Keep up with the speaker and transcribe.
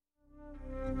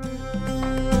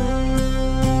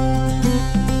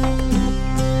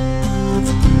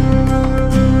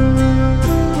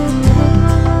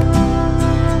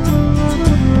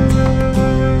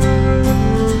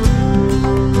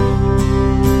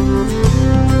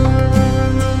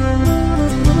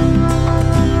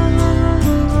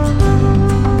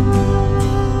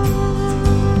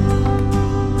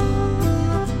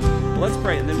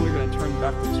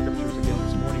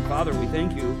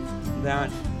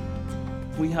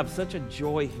We have such a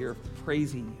joy here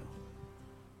praising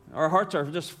you. Our hearts are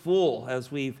just full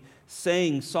as we've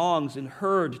sang songs and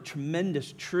heard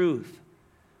tremendous truth.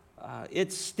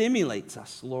 It stimulates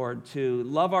us, Lord, to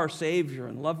love our Savior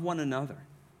and love one another.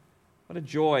 What a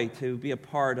joy to be a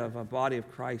part of a body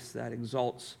of Christ that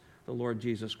exalts the Lord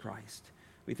Jesus Christ.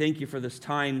 We thank you for this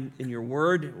time in your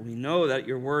word. We know that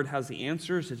your word has the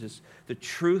answers. It is the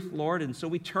truth, Lord, and so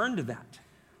we turn to that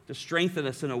to strengthen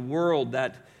us in a world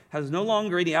that has no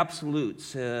longer any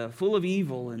absolutes, full of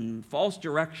evil and false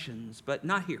directions, but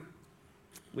not here.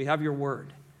 We have your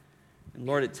word. And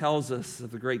Lord, it tells us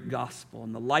of the great gospel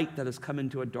and the light that has come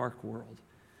into a dark world.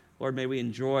 Lord, may we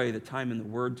enjoy the time in the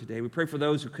word today. We pray for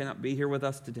those who cannot be here with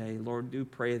us today. Lord, do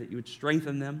pray that you would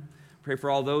strengthen them. Pray for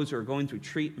all those who are going through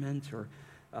treatment or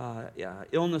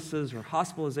illnesses or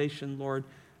hospitalization, Lord.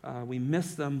 We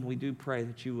miss them. We do pray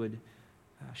that you would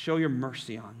show your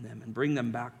mercy on them and bring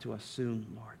them back to us soon,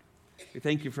 Lord. We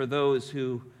thank you for those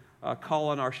who call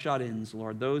on our shut-ins,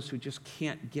 Lord, those who just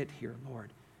can't get here, Lord.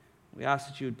 We ask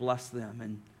that you would bless them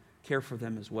and care for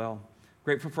them as well.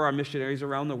 Grateful for our missionaries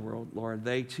around the world, Lord.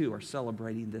 They too are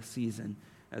celebrating this season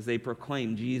as they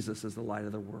proclaim Jesus as the light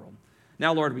of the world.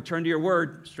 Now, Lord, we turn to your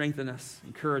word. Strengthen us,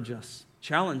 encourage us,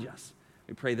 challenge us.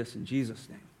 We pray this in Jesus'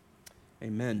 name.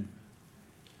 Amen.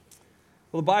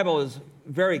 Well, the Bible is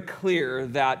very clear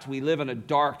that we live in a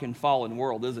dark and fallen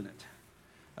world, isn't it?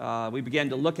 We began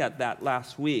to look at that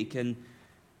last week, and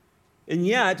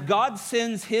yet God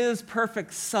sends his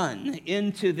perfect Son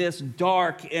into this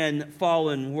dark and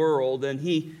fallen world, and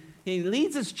he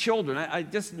leads his children. I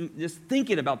just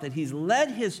thinking about that, he's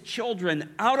led his children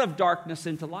out of darkness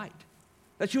into light.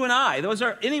 That's you and I. Those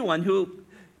are anyone who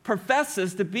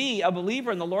professes to be a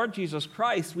believer in the Lord Jesus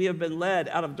Christ. We have been led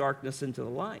out of darkness into the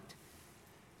light.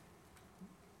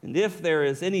 And if there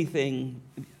is anything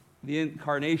the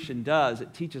incarnation does,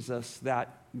 it teaches us that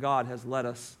God has led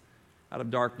us out of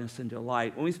darkness into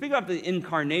light. When we speak about the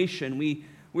incarnation,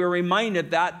 we're reminded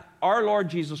that our Lord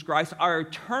Jesus Christ, our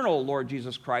eternal Lord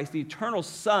Jesus Christ, the eternal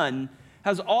Son,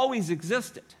 has always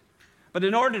existed. But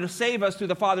in order to save us through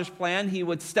the Father's plan, he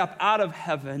would step out of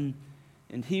heaven,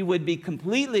 and he would be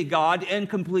completely God and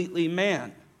completely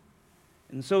man.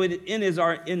 And so in his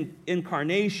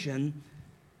incarnation,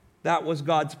 that was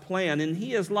God's plan. And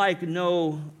he is like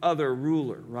no other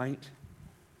ruler, right?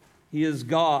 He is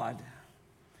God.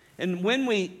 And when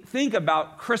we think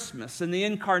about Christmas and the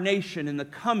incarnation and the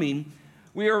coming,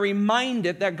 we are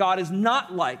reminded that God is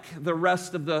not like the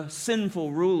rest of the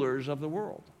sinful rulers of the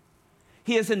world.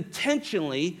 He has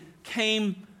intentionally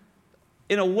came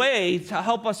in a way to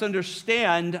help us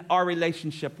understand our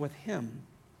relationship with him.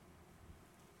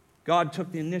 God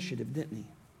took the initiative, didn't he?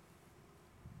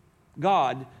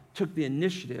 God took the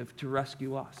initiative to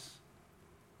rescue us.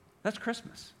 That's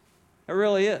Christmas. It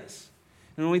really is.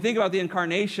 And when we think about the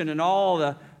incarnation and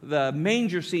all the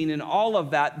manger scene and all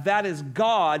of that, that is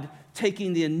God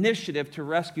taking the initiative to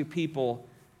rescue people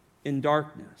in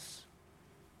darkness.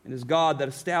 It is God that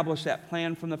established that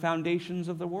plan from the foundations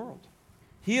of the world.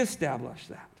 He established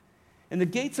that. And the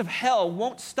gates of hell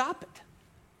won't stop it.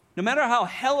 No matter how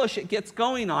hellish it gets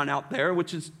going on out there,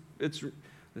 which is, it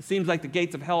seems like the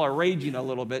gates of hell are raging a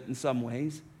little bit in some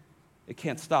ways, it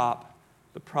can't stop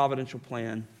the providential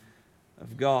plan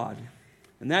of God.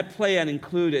 And that plan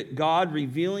included God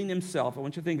revealing himself. I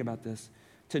want you to think about this.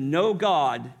 To know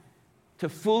God, to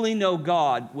fully know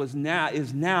God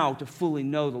is now to fully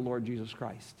know the Lord Jesus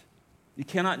Christ. You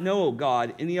cannot know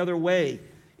God any other way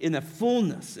in the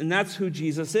fullness. And that's who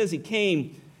Jesus is. He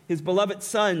came, his beloved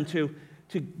Son, to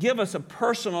give us a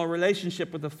personal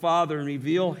relationship with the Father and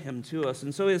reveal him to us.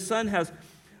 And so his Son has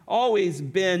always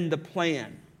been the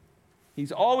plan.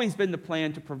 He's always been the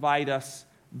plan to provide us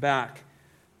back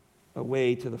a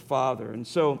way to the Father. And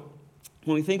so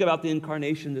when we think about the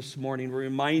incarnation this morning, we're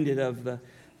reminded of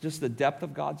just the depth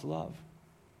of God's love.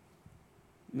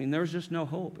 I mean, there's just no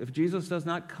hope. If Jesus does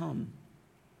not come,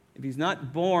 if he's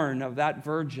not born of that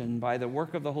virgin by the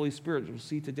work of the Holy Spirit, we'll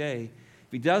see today,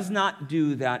 if he does not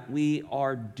do that, we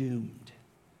are doomed.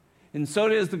 And so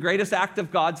it is the greatest act of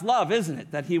God's love, isn't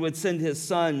it? That he would send his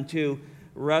Son to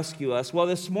rescue us. Well,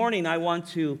 this morning I want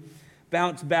to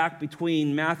bounce back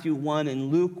between Matthew 1 and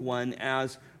Luke 1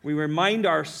 as we remind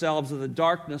ourselves of the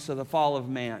darkness of the fall of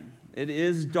man. It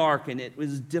is dark and it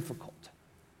was difficult.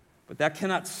 But that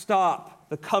cannot stop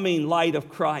the coming light of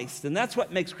Christ. And that's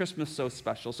what makes Christmas so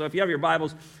special. So if you have your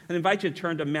Bibles, I invite you to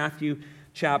turn to Matthew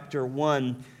chapter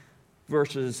 1,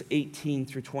 verses 18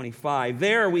 through 25.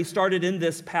 There we started in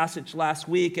this passage last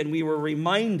week, and we were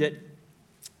reminded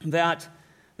that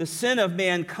the sin of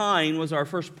mankind was our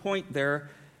first point there,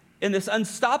 in this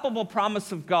unstoppable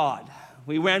promise of God.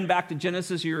 We ran back to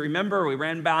Genesis, you remember, we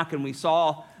ran back and we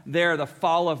saw there the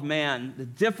fall of man, the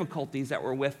difficulties that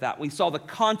were with that. We saw the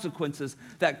consequences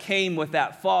that came with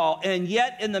that fall. And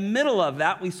yet in the middle of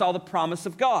that, we saw the promise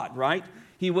of God, right?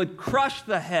 He would crush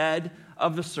the head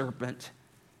of the serpent.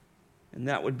 And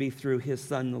that would be through his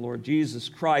son, the Lord Jesus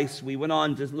Christ. We went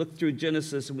on to look through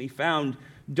Genesis and we found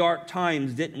dark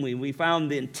times, didn't we? We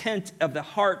found the intent of the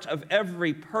heart of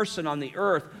every person on the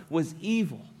earth was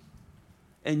evil.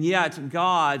 And yet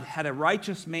God had a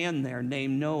righteous man there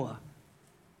named Noah.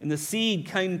 And the seed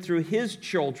came through his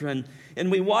children.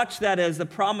 And we watched that as the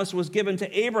promise was given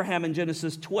to Abraham in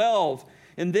Genesis 12.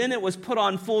 And then it was put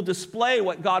on full display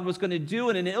what God was going to do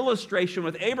in an illustration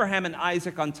with Abraham and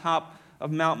Isaac on top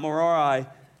of Mount Moriah,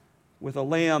 with a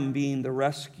lamb being the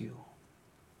rescue.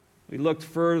 We looked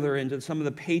further into some of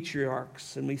the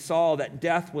patriarchs, and we saw that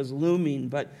death was looming,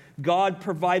 but God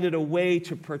provided a way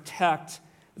to protect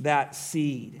that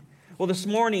seed. Well, this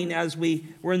morning, as we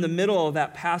were in the middle of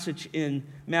that passage in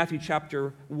Matthew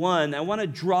chapter 1, I want to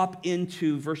drop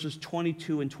into verses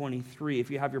 22 and 23, if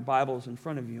you have your Bibles in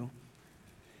front of you.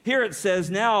 Here it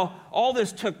says, now all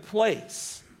this took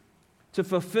place to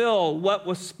fulfill what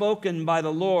was spoken by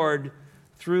the Lord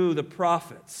through the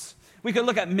prophets. We could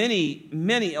look at many,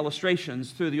 many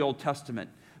illustrations through the Old Testament.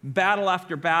 Battle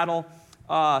after battle,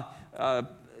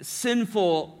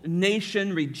 sinful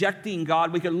nation rejecting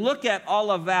God. We could look at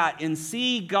all of that and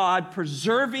see God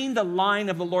preserving the line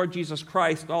of the Lord Jesus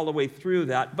Christ all the way through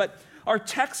that. But our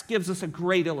text gives us a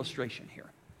great illustration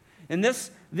here. And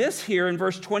this here in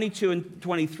verse 22 and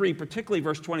 23, particularly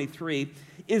verse 23,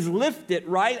 is lifted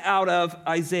right out of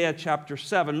Isaiah chapter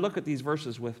 7. Look at these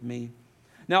verses with me.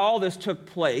 Now all this took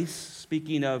place,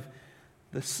 speaking of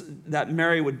that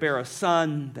Mary would bear a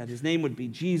son, that his name would be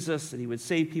Jesus, that he would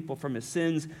save people from his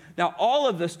sins. Now all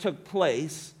of this took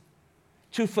place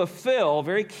to fulfill,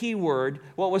 very key word,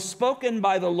 what was spoken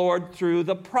by the Lord through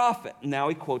the prophet. Now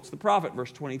he quotes the prophet,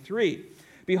 verse 23.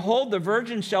 Behold, the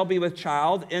virgin shall be with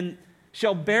child and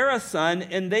shall bear a son,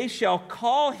 and they shall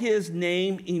call his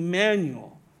name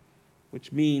Emmanuel,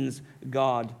 which means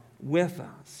God with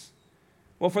us.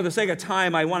 Well, for the sake of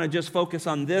time, I want to just focus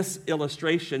on this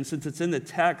illustration since it's in the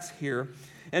text here.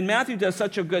 And Matthew does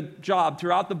such a good job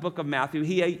throughout the book of Matthew.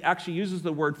 He actually uses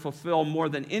the word fulfill more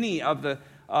than any of the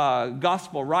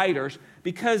gospel writers,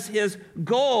 because his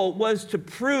goal was to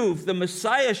prove the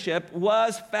messiahship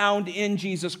was found in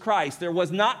Jesus Christ. There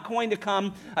was not going to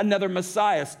come another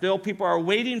Messiah. Still, people are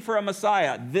waiting for a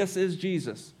Messiah. This is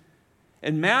Jesus.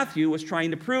 And Matthew was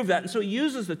trying to prove that, and so he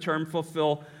uses the term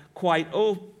fulfill quite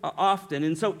often.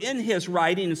 And so in his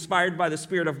writing, inspired by the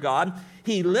Spirit of God,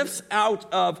 he lifts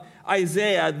out of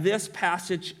Isaiah this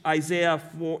passage, Isaiah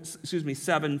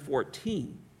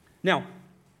 7:14. Now,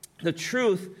 the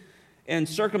truth and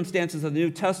circumstances of the New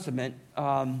Testament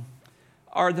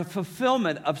are the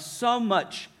fulfillment of so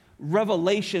much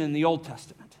revelation in the Old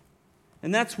Testament.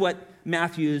 And that's what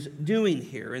Matthew's doing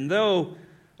here. And though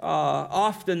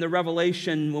often the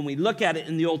revelation, when we look at it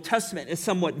in the Old Testament, is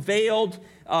somewhat veiled,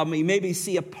 we maybe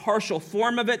see a partial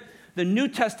form of it, the New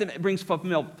Testament brings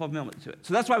fulfillment to it.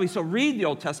 So that's why we still read the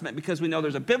Old Testament, because we know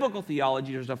there's a biblical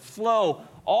theology, there's a flow,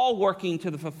 all working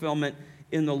to the fulfillment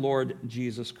in the Lord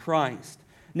Jesus Christ.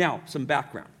 Now, some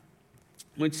background.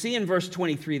 We see in verse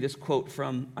 23 this quote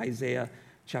from Isaiah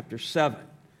chapter 7.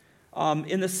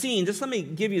 In the scene, just let me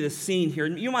give you the scene here.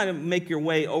 You might make your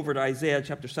way over to Isaiah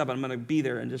chapter 7. I'm going to be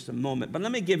there in just a moment. But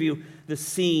let me give you the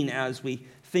scene as we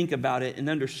think about it and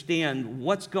understand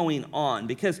what's going on.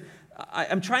 Because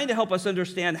I'm trying to help us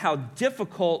understand how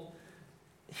difficult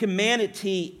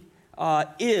humanity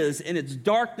is in its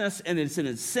darkness and it's in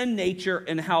its sin nature,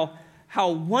 and how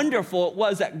wonderful it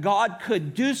was that God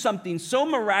could do something so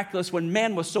miraculous when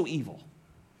man was so evil.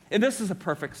 And this is a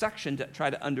perfect section to try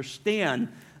to understand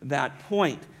that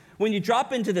point. When you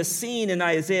drop into the scene in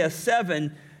Isaiah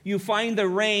 7, you find the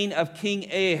reign of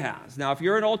King Ahaz. Now, if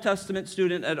you're an Old Testament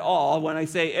student at all, when I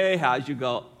say Ahaz, you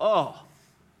go, oh,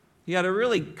 he had a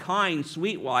really kind,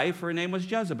 sweet wife. Her name was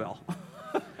Jezebel.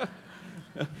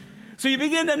 So you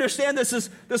begin to understand this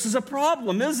is a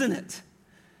problem, isn't it?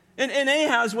 And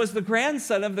Ahaz was the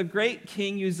grandson of the great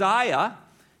King Uzziah.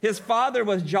 His father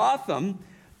was Jotham.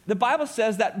 The Bible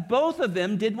says that both of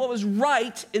them did what was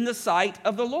right in the sight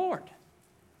of the Lord.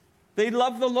 They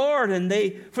loved the Lord, and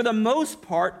they, for the most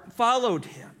part, followed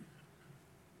him.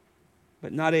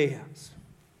 But not Ahaz.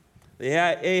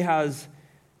 Ahaz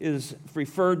is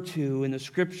referred to in the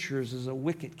Scriptures as a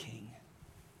wicked king.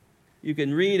 You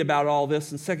can read about all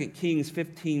this in 2 Kings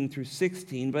 15 through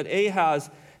 16, but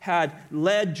Ahaz had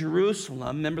led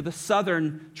Jerusalem. Remember, the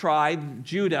southern tribe,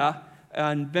 Judah,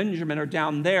 and Benjamin are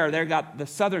down there. They've got the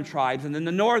southern tribes, and then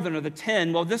the northern are the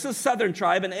 10. Well, this is southern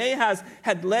tribe, and Ahaz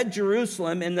had led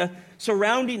Jerusalem and the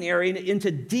surrounding area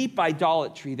into deep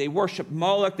idolatry. They worshiped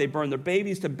Moloch, they burned their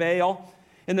babies to Baal,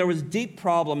 and there was deep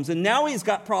problems. And now he's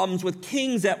got problems with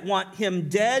kings that want him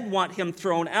dead, want him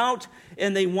thrown out,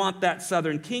 and they want that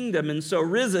southern kingdom. And so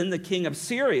Rezin, the king of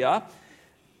Syria,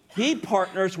 he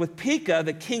partners with Pekah,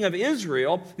 the king of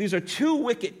Israel. These are two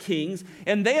wicked kings,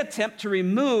 and they attempt to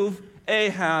remove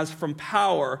Ahaz from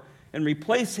power and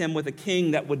replace him with a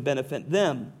king that would benefit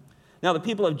them. Now, the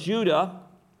people of Judah,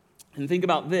 and think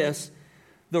about this,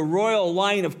 the royal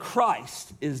line of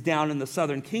Christ is down in the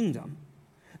southern kingdom.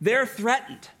 They're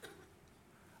threatened.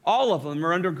 All of them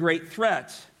are under great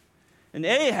threat. And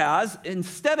Ahaz,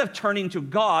 instead of turning to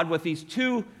God with these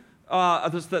two,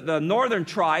 the northern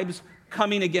tribes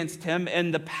coming against him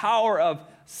and the power of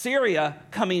Syria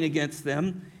coming against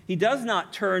them, he does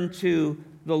not turn to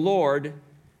the Lord.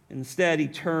 Instead, he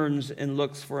turns and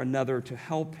looks for another to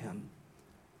help him.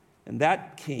 And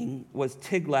that king was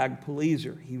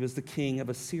Tiglath-Pileser. He was the king of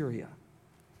Assyria.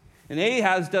 And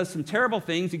Ahaz does some terrible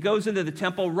things. He goes into the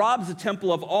temple, robs the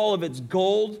temple of all of its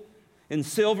gold and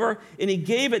silver, and he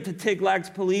gave it to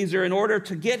Tiglath-Pileser in order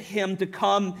to get him to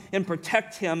come and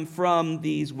protect him from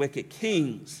these wicked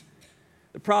kings.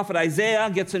 The prophet Isaiah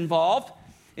gets involved,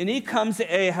 and he comes to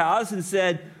Ahaz and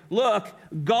said, look,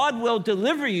 God will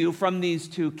deliver you from these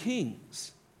two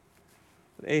kings.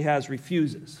 But Ahaz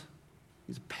refuses.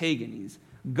 He's a pagan. He's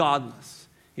godless.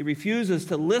 He refuses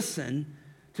to listen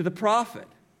to the prophet.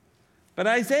 But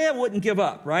Isaiah wouldn't give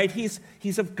up, right? He's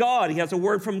of God. He has a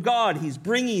word from God. He's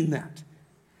bringing that.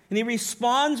 And he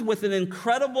responds with an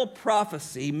incredible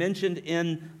prophecy mentioned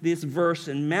in this verse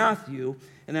in Matthew.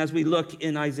 And as we look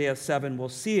in Isaiah 7, we'll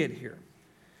see it here.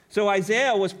 So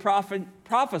Isaiah was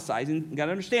prophesying, you've got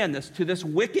to understand this, to this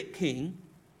wicked king.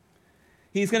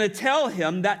 He's going to tell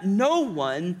him that no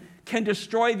one can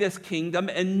destroy this kingdom,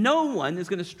 and no one is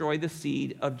going to destroy the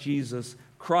seed of Jesus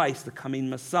Christ, the coming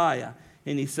Messiah.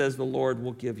 And he says, the Lord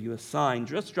will give you a sign.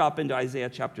 Just drop into Isaiah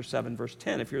chapter 7, verse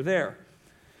 10, if you're there.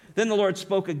 Then the Lord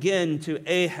spoke again to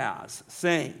Ahaz,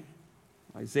 saying,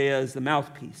 Isaiah is the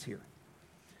mouthpiece here.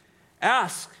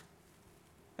 Ask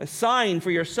a sign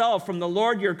for yourself from the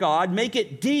Lord your God. Make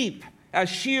it deep as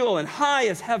Sheol and high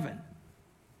as heaven.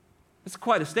 That's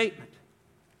quite a statement.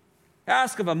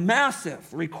 Ask of a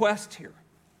massive request here.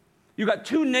 You've got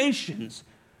two nations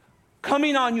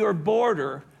coming on your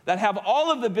border that have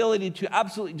all of the ability to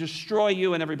absolutely destroy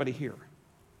you and everybody here.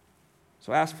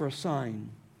 So ask for a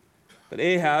sign. But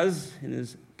Ahaz, in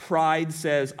his pride,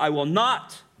 says, I will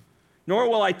not, nor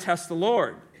will I test the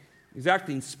Lord. He's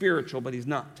acting spiritual, but he's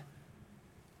not.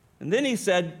 And then he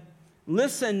said,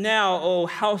 listen now, O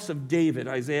house of David,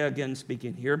 Isaiah again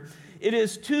speaking here. It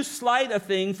is too slight a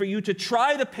thing for you to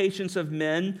try the patience of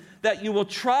men, that you will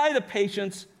try the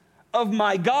patience of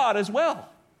my God as well.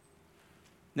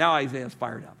 Now Isaiah's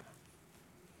fired up.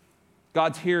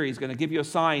 God's here. He's going to give you a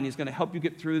sign. He's going to help you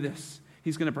get through this.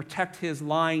 He's going to protect his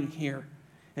line here.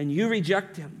 And you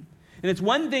reject him. And it's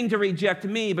one thing to reject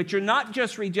me, but you're not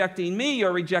just rejecting me,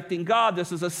 you're rejecting God.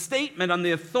 This is a statement on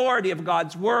the authority of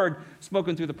God's word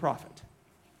spoken through the prophet.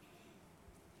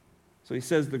 So he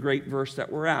says the great verse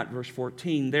that we're at, verse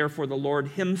 14, therefore the Lord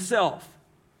himself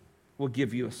will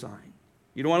give you a sign.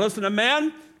 You don't want to listen to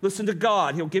man? Listen to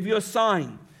God. He'll give you a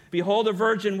sign. Behold, a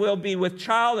virgin will be with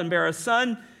child and bear a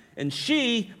son, and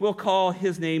she will call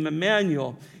his name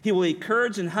Emmanuel. He will eat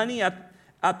curds and honey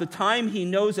at the time he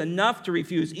knows enough to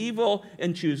refuse evil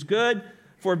and choose good.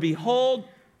 For behold,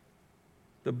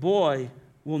 the boy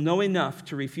will know enough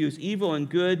to refuse evil and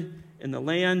good in the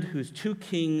land whose two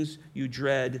kings you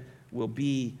dread will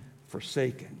be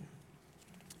forsaken.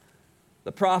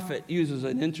 The prophet uses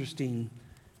an interesting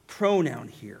pronoun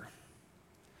here.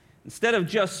 Instead of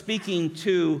just speaking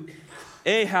to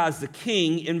Ahaz the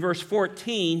king, in verse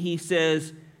 14, he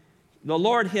says, the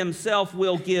Lord himself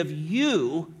will give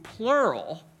you,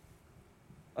 plural,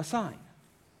 a sign.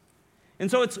 And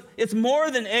so it's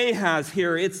more than Ahaz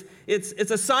here. It's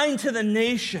a sign to the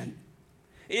nation.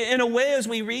 In a way, as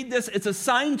we read this, it's a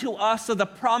sign to us of the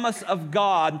promise of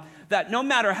God that no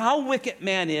matter how wicked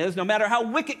man is, no matter how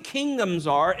wicked kingdoms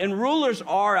are and rulers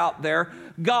are out there,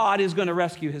 God is going to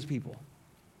rescue his people.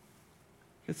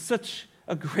 It's such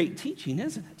a great teaching,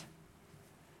 isn't it?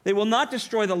 They will not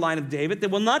destroy the line of David. They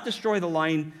will not destroy the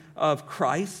line of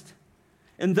Christ.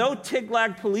 And though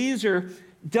Tiglath-Pileser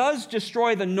does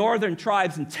destroy the northern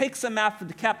tribes and takes them after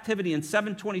the captivity in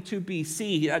 722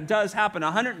 BC, that does happen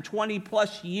 120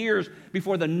 plus years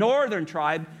before the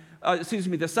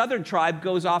the southern tribe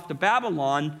goes off to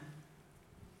Babylon.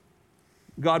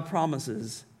 God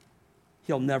promises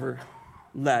he'll never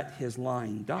let his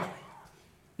line die.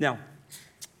 Now,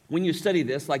 when you study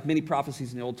this, like many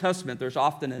prophecies in the Old Testament, there's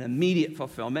often an immediate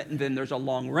fulfillment, and then there's a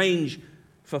long-range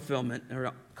fulfillment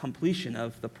or completion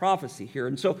of the prophecy here.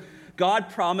 And so God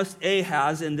promised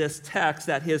Ahaz in this text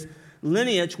that his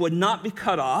lineage would not be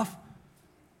cut off,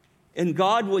 and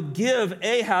God would give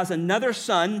Ahaz another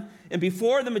son, and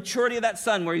before the maturity of that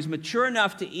son, where he's mature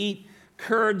enough to eat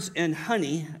curds and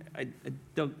honey, I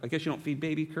guess you don't feed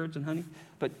baby curds and honey,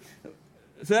 but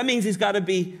so that means he's got to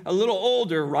be a little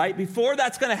older, right? Before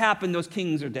that's going to happen, those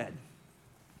kings are dead.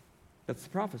 That's the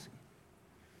prophecy.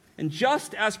 And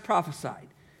just as prophesied,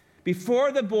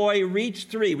 before the boy reached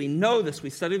 3, we know this,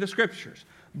 we study the scriptures,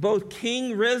 both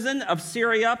King Rezin of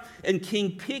Syria and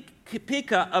King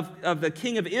Pekah of the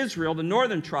king of Israel, the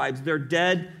northern tribes, they're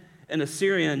dead, and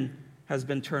Assyrian has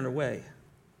been turned away.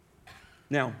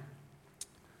 Now,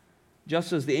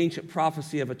 just as the ancient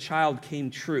prophecy of a child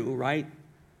came true, right?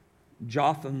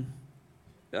 Jotham,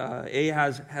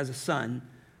 Ahaz has a son.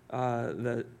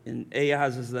 And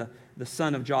Ahaz is the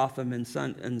son of Jotham and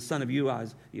son of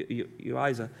Uziah.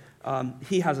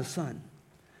 He has a son.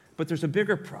 But there's a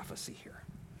bigger prophecy here.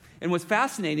 And what's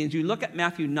fascinating is you look at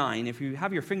Matthew 9, if you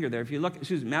have your finger there, if you look,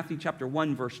 Matthew chapter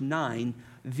 1, verse 9,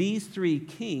 these 3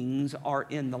 kings are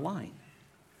in the line.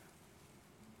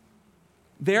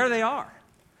 There they are,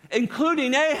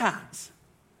 including Ahaz.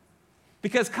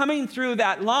 Because coming through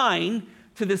that line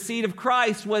to the seed of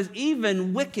Christ was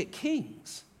even wicked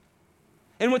kings.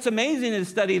 And what's amazing is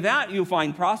to study that, you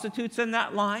find prostitutes in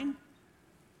that line.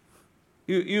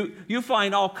 You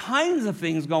find all kinds of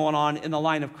things going on in the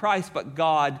line of Christ, but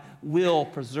God will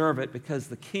preserve it because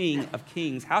the King of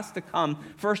Kings has to come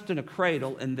first in a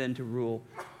cradle and then to rule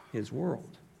his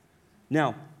world.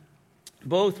 Now,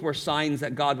 both were signs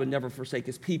that God would never forsake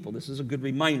his people. This is a good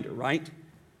reminder, right?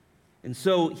 And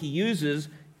so he uses,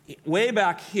 way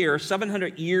back here,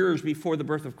 700 years before the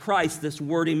birth of Christ, this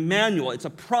word Emmanuel. It's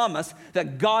a promise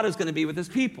that God is going to be with his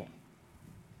people.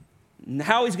 And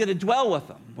how he's going to dwell with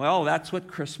them. Well, that's what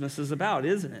Christmas is about,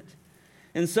 isn't it?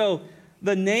 And so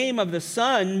the name of the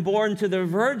son born to the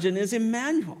virgin is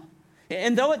Emmanuel.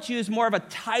 And though it's used more of a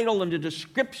title and a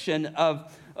description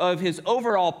of his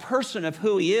overall person of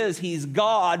who he is, he's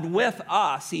God with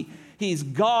us. He's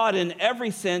God in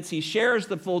every sense. He shares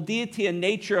the full deity and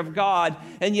nature of God,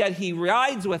 and yet he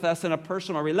rides with us in a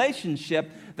personal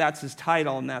relationship. That's his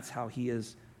title, and that's how he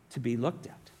is to be looked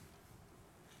at.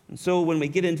 And so when we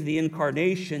get into the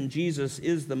incarnation, Jesus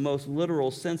is the most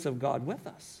literal sense of God with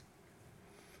us.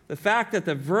 The fact that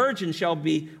the virgin shall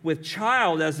be with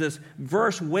child, as this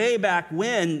verse way back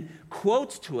when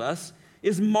quotes to us,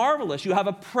 is marvelous. You have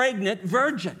a pregnant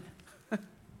virgin.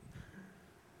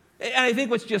 And I think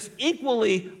what's just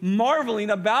equally marveling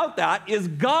about that is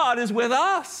God is with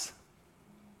us.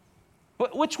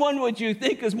 But which one would you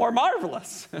think is more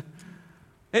marvelous?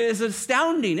 It is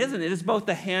astounding, isn't it? It's both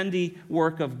the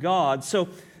handiwork of God. So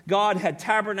God had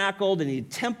tabernacled and he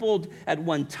templed at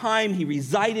one time. He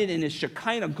resided in his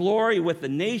Shekinah glory with the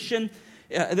nation.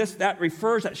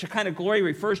 That Shekinah glory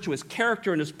refers to his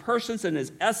character and his persons and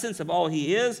his essence of all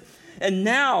he is. And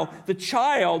now the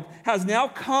child has now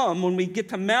come, when we get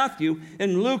to Matthew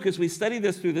and Luke, as we study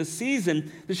this through this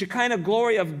season, the Shekinah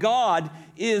glory of God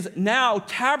is now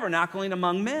tabernacling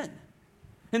among men.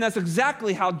 And that's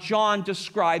exactly how John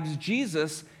describes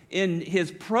Jesus in his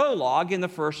prologue in the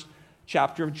first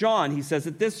chapter of John. He says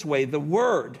it this way: the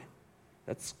Word,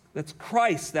 that's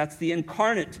Christ, that's the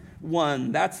incarnate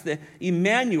one, that's the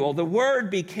Emmanuel. The Word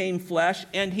became flesh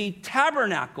and he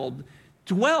tabernacled,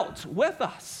 dwelt with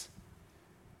us.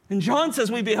 And John says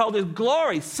we beheld his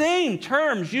glory. Same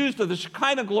terms used of the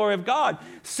Shekinah glory of God.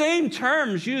 Same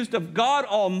terms used of God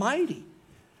Almighty.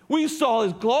 We saw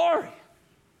his glory.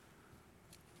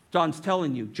 John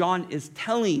is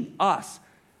telling us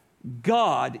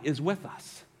God is with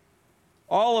us.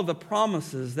 All of the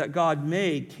promises that God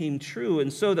made came true.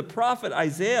 And so the prophet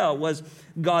Isaiah was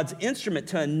God's instrument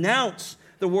to announce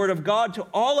the word of God to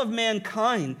all of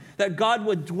mankind, that God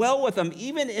would dwell with them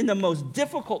even in the most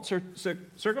difficult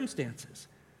circumstances.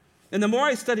 And the more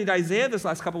I studied Isaiah this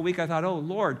last couple of weeks, I thought, oh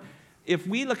Lord, if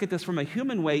we look at this from a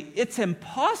human way, it's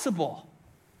impossible.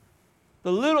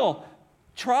 The little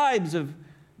tribes of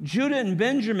Judah and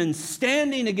Benjamin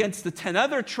standing against the 10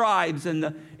 other tribes and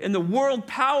the world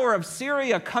power of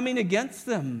Syria coming against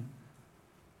them.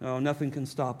 No, nothing can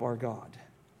stop our God.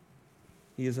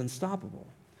 He is unstoppable.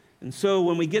 And so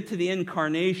when we get to the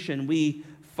incarnation, we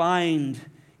find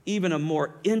even a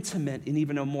more intimate and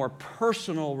even a more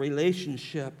personal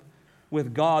relationship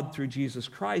with God through Jesus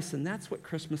Christ. And that's what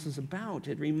Christmas is about.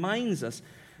 It reminds us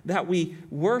that we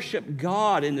worship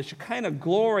God, and the Shekinah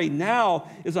glory now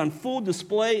is on full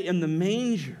display in the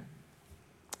manger.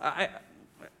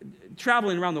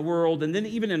 Traveling around the world, and then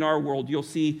even in our world, you'll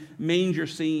see manger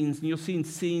scenes, and you'll see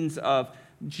scenes of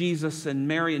Jesus and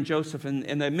Mary and Joseph,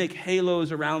 and they make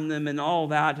halos around them and all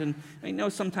that. And I know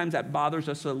sometimes that bothers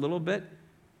us a little bit,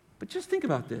 but just think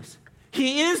about this.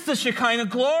 He is the Shekinah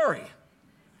glory.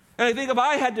 And I think if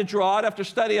I had to draw it after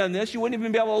study on this, you wouldn't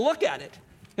even be able to look at it.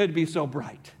 It'd be so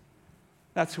bright.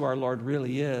 That's who our Lord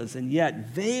really is, and yet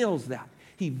veils that.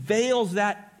 He veils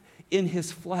that in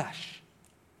his flesh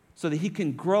so that he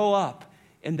can grow up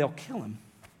and they'll kill him.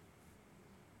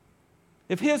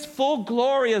 If his full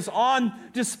glory is on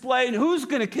display, who's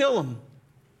going to kill him?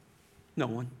 No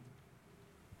one.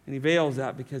 And he veils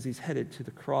that because he's headed to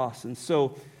the cross. And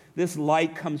so this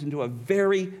light comes into a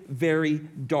very, very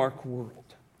dark world.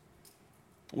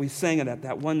 We sang it at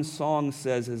that one song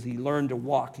says, as he learned to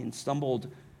walk and stumbled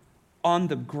on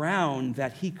the ground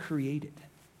that he created.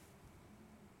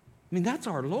 I mean, that's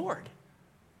our Lord.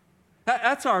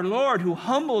 That's our Lord who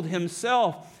humbled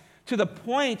himself to the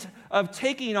point of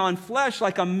taking on flesh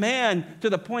like a man, to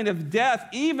the point of death,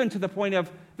 even to the point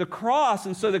of the cross.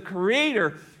 And so the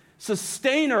Creator,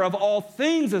 sustainer of all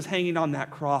things, is hanging on that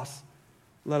cross,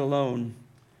 let alone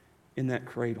in that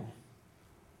cradle.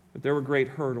 But there were great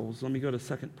hurdles. Let me go to the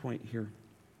second point here.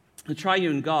 The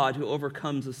triune God who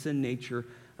overcomes the sin nature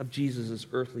of Jesus'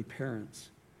 earthly parents.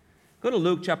 Go to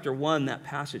Luke chapter 1, that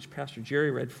passage Pastor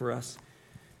Jerry read for us.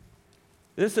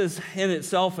 This is in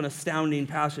itself an astounding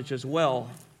passage as well.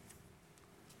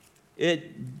 It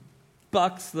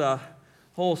bucks the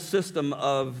whole system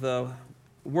of the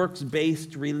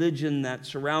works-based religion that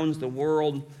surrounds the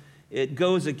world. It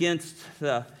goes against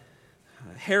the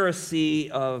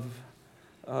heresy of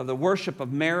the worship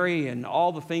of Mary and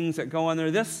all the things that go on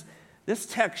there. This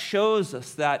text shows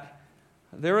us that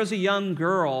there is a young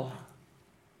girl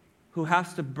who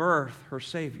has to birth her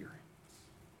Savior.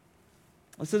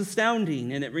 It's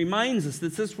astounding, and it reminds us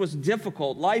that this was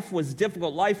difficult. Life was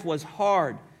difficult. Life was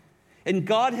hard. And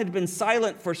God had been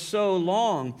silent for so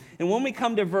long. And when we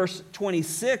come to verse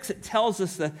 26, it tells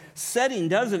us the setting,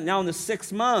 doesn't it? Now in the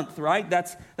 6th month, right?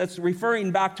 That's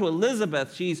referring back to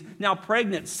Elizabeth. She's now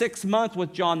pregnant 6 months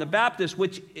with John the Baptist,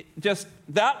 which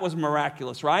that was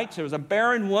miraculous, right? So it was a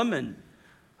barren woman,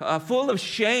 full of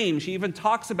shame. She even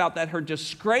talks about that her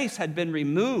disgrace had been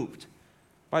removed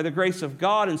by the grace of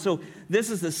God. And so this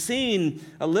is the scene.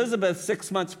 Elizabeth,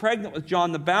 6 months pregnant with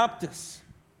John the Baptist.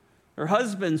 Her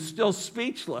husband's still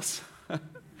speechless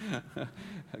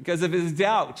because of his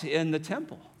doubt in the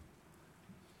temple.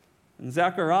 And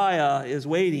Zechariah is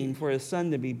waiting for his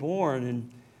son to be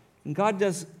born. And God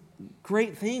does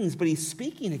great things, but he's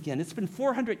speaking again. It's been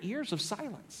 400 years of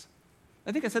silence.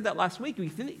 I think I said that last week. We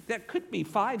think that could be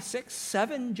 5, 6,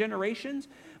 7 generations.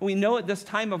 We know at this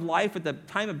time of life, at the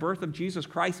time of birth of Jesus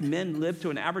Christ, men lived to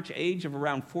an average age of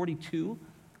around 42.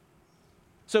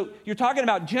 So you're talking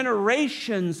about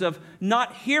generations of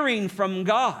not hearing from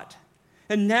God.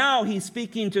 And now he's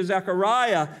speaking to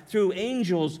Zechariah through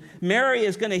angels. Mary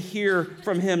is going to hear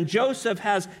from him. Joseph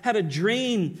has had a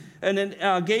dream, and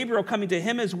then Gabriel coming to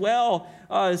him as well.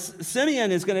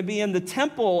 Simeon is going to be in the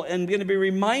temple and going to be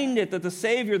reminded that the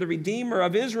Savior, the Redeemer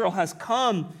of Israel, has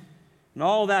come. And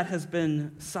all that has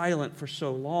been silent for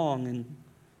so long, and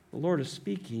the Lord is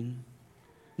speaking.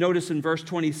 Notice in verse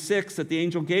 26 that the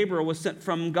angel Gabriel was sent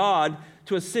from God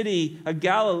to a city of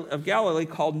Galilee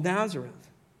called Nazareth.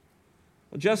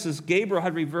 Well, just as Gabriel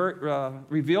had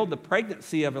revealed the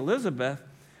pregnancy of Elizabeth,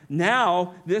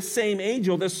 now this same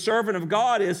angel, this servant of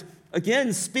God, is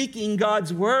again speaking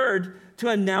God's word to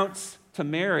announce to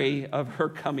Mary of her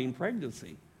coming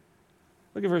pregnancy.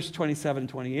 Look at verse 27 and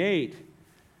 28.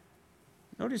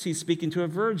 Notice he's speaking to a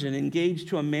virgin engaged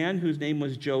to a man whose name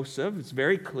was Joseph. It's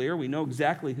very clear. We know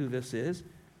exactly who this is.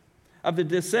 Of the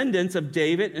descendants of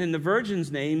David, and the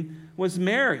virgin's name was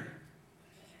Mary.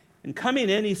 And coming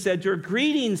in, he said to her,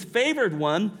 "Greetings, favored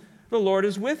one, the Lord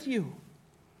is with you."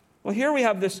 Well, here we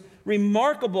have this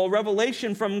remarkable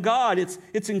revelation from God.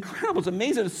 It's incredible. It's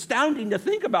amazing. It's astounding to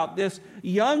think about this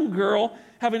young girl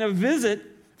having a visit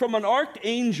from an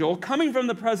archangel coming from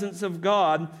the presence of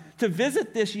God to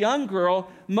visit this young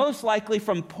girl, most likely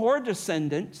from poor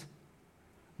descendants,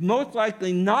 most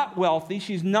likely not wealthy.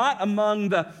 She's not among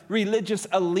the religious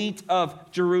elite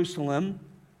of Jerusalem.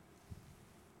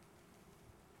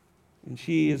 And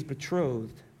she is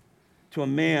betrothed to a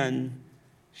man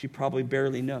she probably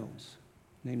barely knows,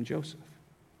 named Joseph.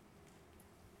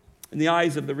 In the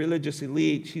eyes of the religious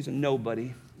elite, she's a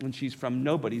nobody when she's from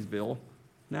Nobodiesville,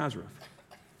 Nazareth.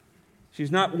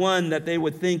 She's not one that they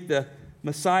would think the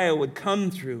Messiah would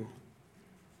come through.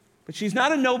 But she's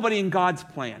not a nobody in God's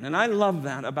plan. And I love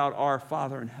that about our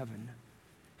Father in heaven.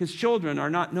 His children are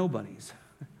not nobodies.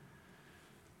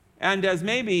 And as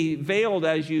maybe veiled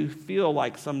as you feel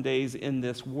like some days in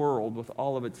this world with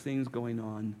all of its things going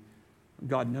on,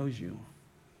 God knows you.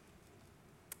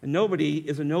 And nobody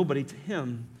is a nobody to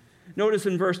him. Notice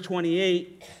in verse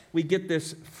 28, we get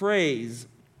this phrase,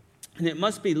 and it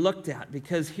must be looked at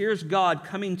because here's God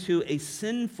coming to a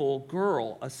sinful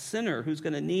girl, a sinner who's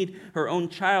going to need her own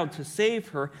child to save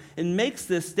her, and makes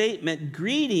this statement,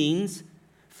 "Greetings,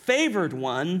 favored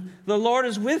one, the Lord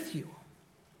is with you."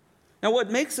 Now,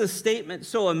 what makes this statement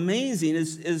so amazing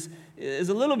is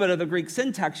a little bit of the Greek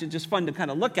syntax. It's just fun to kind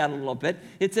of look at a little bit.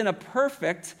 It's in a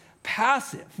perfect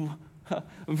passive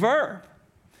verb.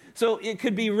 So it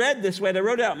could be read this way. I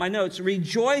wrote it out in my notes.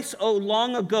 "Rejoice, O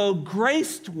long ago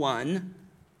graced one,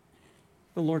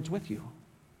 the Lord's with you."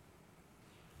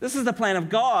 This is the plan of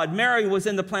God. Mary was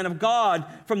in the plan of God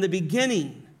from the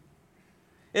beginning.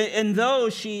 And though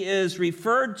she is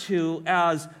referred to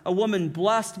as a woman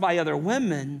blessed by other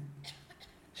women,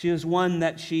 she is one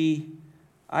that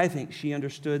I think she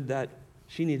understood that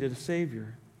she needed a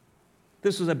Savior.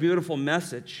 This was a beautiful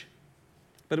message,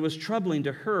 but it was troubling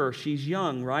to her. She's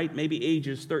young, right? Maybe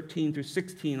ages 13 through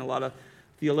 16, a lot of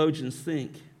theologians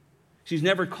think. She's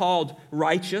never called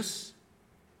righteous,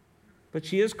 but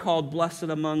she is called blessed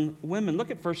among women. Look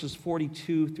at verses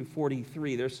 42 through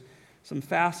 43. There's some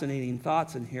fascinating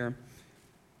thoughts in here.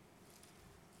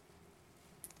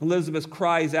 Elizabeth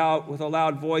cries out with a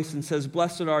loud voice and says,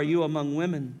 "Blessed are you among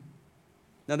women."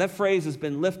 Now that phrase has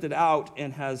been lifted out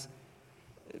and has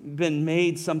been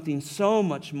made something so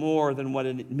much more than what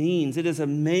it means. It is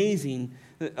amazing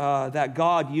that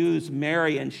God used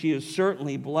Mary, and she is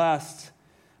certainly blessed.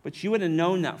 But she would have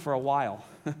known that for a while.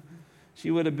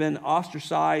 She would have been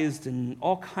ostracized, and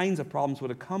all kinds of problems would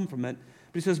have come from it.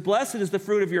 But he says, "Blessed is the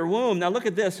fruit of your womb." Now look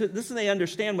at this. They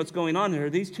understand what's going on here.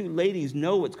 These two ladies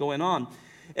know what's going on.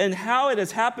 "And how it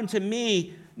has happened to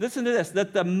me," listen to this,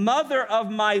 "that the mother of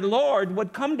my Lord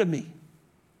would come to me."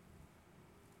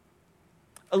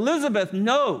 Elizabeth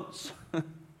knows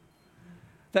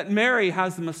that Mary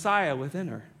has the Messiah within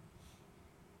her.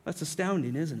 That's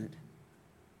astounding, isn't it?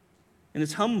 And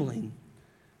it's humbling.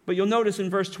 But you'll notice in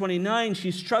verse 29,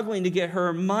 she's struggling to get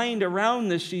her mind around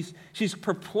this. She's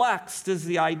perplexed is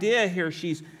the idea here.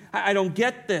 I don't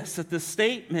get this at this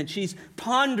statement. She's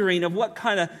pondering of what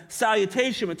kind of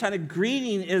salutation, what kind of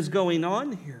greeting is going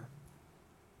on here.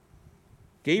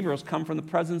 Gabriel's come from the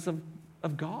presence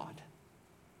of God.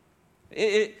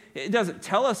 It doesn't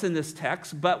tell us in this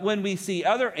text, but when we see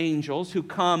other angels who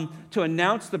come to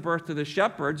announce the birth of the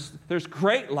shepherds, there's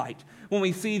great light. When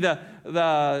we see the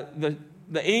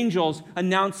angels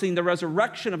announcing the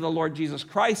resurrection of the Lord Jesus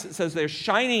Christ, it says they're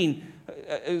shining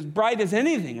as bright as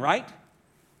anything, right?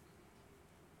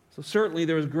 So certainly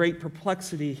there is great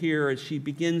perplexity here as she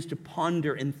begins to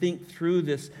ponder and think through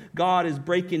this. God is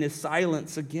breaking his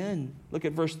silence again. Look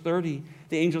at verse 30.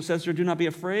 The angel says to her, "Do not be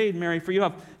afraid, Mary, for you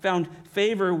have found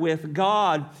favor with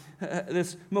God."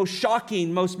 This most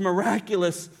shocking, most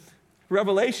miraculous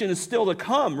revelation is still to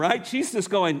come, right? She's just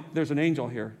going, there's an angel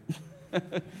here.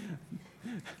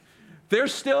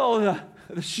 There's still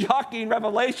the shocking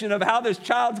revelation of how this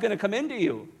child's going to come into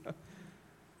you.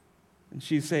 And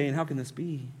she's saying, how can this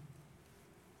be?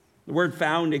 The word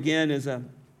 "found" again is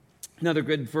another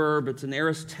good verb. It's an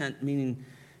aorist tense, meaning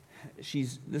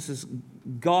this is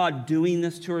God doing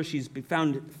this to her. She's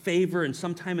found favor, and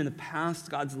sometime in the past,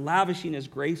 God's lavishing his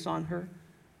grace on her.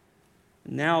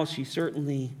 And now she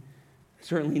certainly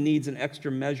needs an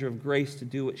extra measure of grace to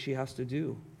do what she has to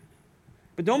do.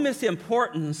 But don't miss the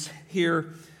importance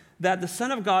here that the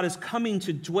Son of God is coming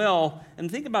to dwell. And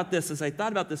think about this. As I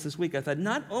thought about this week, I thought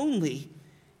not only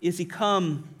is he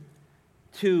come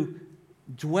to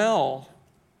dwell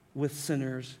with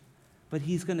sinners, but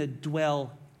he's going to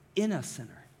dwell in a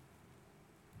sinner.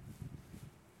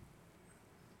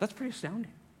 That's pretty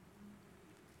astounding.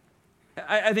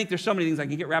 I think there's so many things. I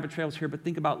can get rabbit trails here, but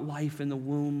think about life in the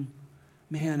womb.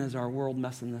 Man, is our world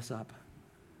messing this up.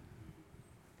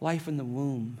 Life in the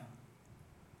womb.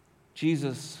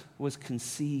 Jesus was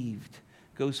conceived,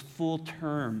 goes full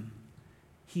term.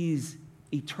 He's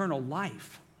eternal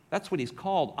life. That's what he's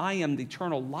called. I am the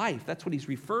eternal life. That's what he's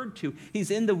referred to.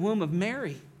 He's in the womb of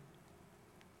Mary.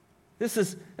 This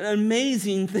is an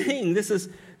amazing thing.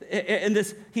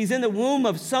 He's in the womb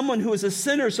of someone who is a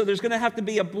sinner, so there's going to have to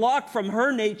be a block from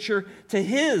her nature to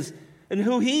his and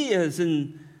who he is.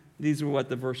 And these are what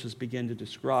the verses begin to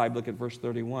describe. Look at verse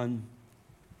 31.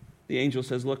 The angel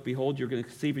says, "Look, behold, you're going to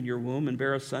conceive in your womb and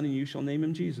bear a son, and you shall name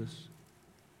him Jesus.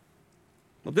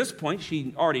 Well, at this point,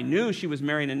 she already knew she was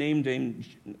marrying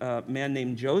a man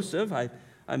named Joseph. I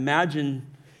imagine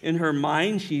in her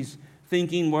mind she's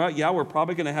thinking, well, yeah, we're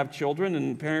probably going to have children,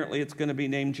 and apparently it's going to be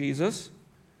named Jesus.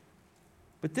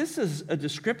 But this is a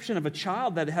description of a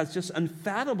child that has just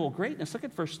unfathomable greatness. Look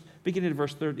at beginning of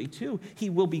verse 32. He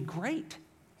will be great.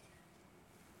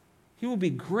 He will be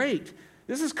great.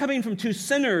 This is coming from two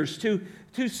sinners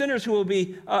who will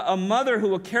be a mother who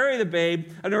will carry the babe,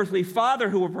 an earthly father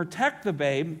who will protect the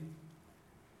babe.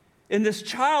 And this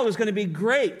child is going to be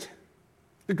great,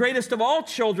 the greatest of all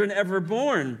children ever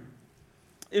born.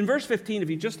 In verse 15, if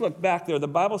you just look back there, the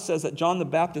Bible says that John the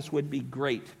Baptist would be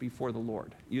great before the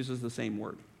Lord. It uses the same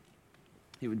word.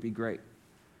 He would be great.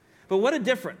 But what a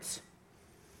difference.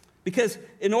 Because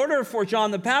in order for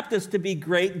John the Baptist to be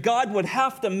great, God would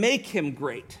have to make him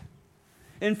great.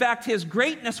 In fact, his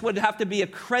greatness would have to be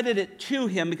accredited to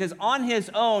him because on his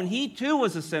own, he too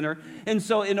was a sinner. And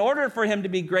so in order for him to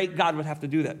be great, God would have to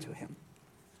do that to him.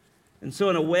 And so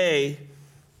in a way,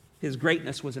 his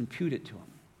greatness was imputed to him.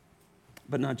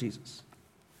 But not Jesus.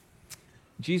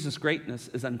 Jesus' greatness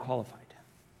is unqualified.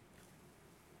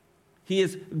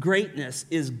 His greatness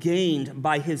is gained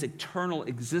by his eternal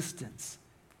existence,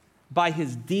 by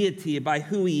his deity, by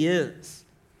who he is.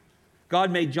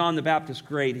 God made John the Baptist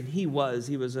great, and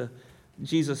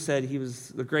Jesus said he was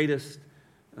the greatest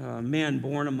man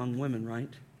born among women,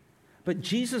 right? But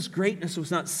Jesus' greatness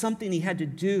was not something he had to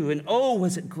do, and oh,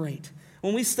 was it great.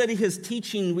 When we study his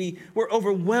teaching, we're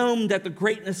overwhelmed at the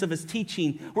greatness of his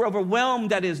teaching. We're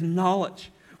overwhelmed at his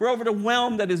knowledge. We're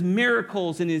overwhelmed at his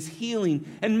miracles and his healing.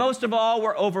 And most of all,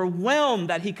 we're overwhelmed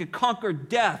that he could conquer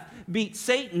death, beat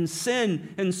Satan,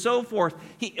 sin, and so forth.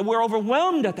 We're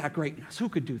overwhelmed at that greatness. Who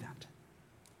could do that?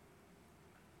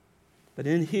 But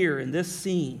in this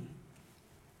scene,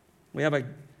 we have a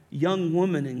young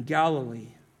woman in Galilee.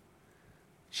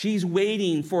 She's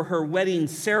waiting for her wedding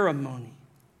ceremony,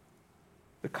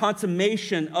 the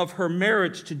consummation of her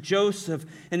marriage to Joseph.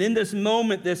 And in this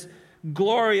moment, this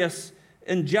glorious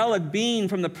angelic being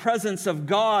from the presence of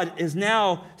God is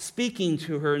now speaking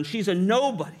to her, and she's a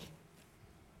nobody.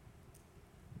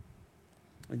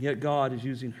 And yet God is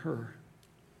using her.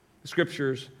 The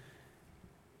scriptures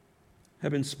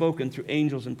have been spoken through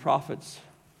angels and prophets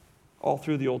all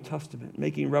through the Old Testament,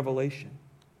 making revelation.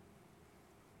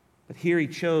 But here he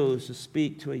chose to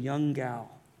speak to a young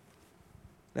gal.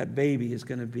 That baby is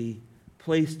going to be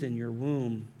placed in your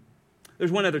womb.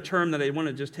 There's one other term that I want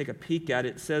to just take a peek at.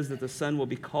 It says that the Son will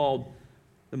be called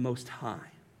the Most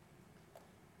High.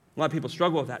 A lot of people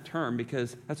struggle with that term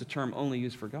because that's a term only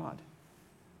used for God.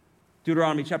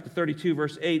 Deuteronomy chapter 32,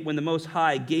 verse 8, when the Most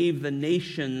High gave the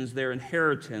nations their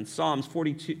inheritance. Psalms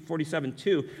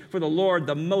 47:2, for the Lord,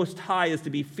 the Most High, is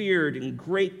to be feared and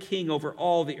great king over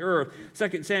all the earth.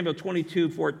 2 Samuel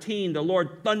 22:14, the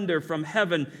Lord thunder from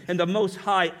heaven, and the Most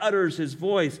High utters his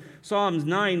voice. Psalms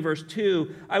 9, verse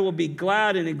 2, I will be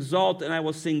glad and exult, and I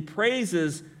will sing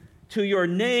praises to your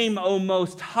name, O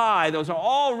Most High. Those are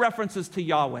all references to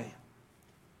Yahweh.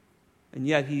 And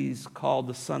yet he's called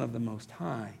the Son of the Most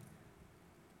High.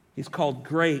 He's called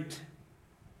great.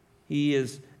 He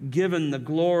is given the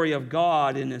glory of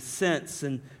God in a sense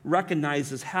and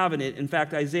recognizes having it. In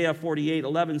fact, Isaiah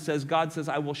 48:11 says, God says,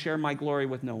 I will share my glory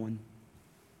with no one.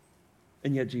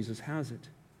 And yet Jesus has it.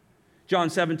 John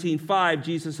 17:5,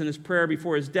 Jesus in his prayer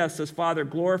before his death says, Father,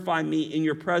 glorify me in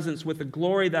your presence with the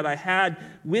glory that I had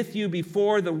with you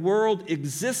before the world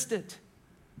existed.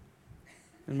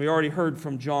 And we already heard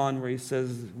from John where he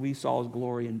says, we saw his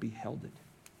glory and beheld it.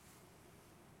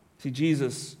 See,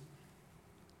 Jesus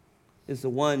is the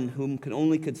one whom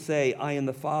only could say, I and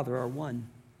the Father are one.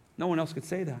 No one else could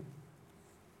say that.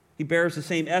 He bears the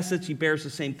same essence. He bears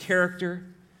the same character.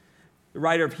 The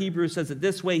writer of Hebrews says it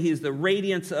this way, he is the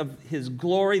radiance of his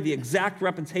glory, the exact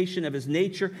representation of his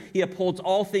nature. He upholds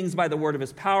all things by the word of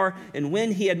his power. And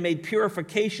when he had made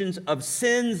purifications of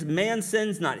sins, man's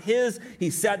sins, not his,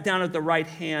 he sat down at the right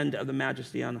hand of the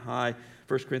majesty on high.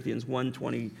 1 Corinthians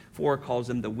 1:24 calls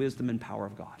him the wisdom and power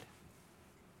of God.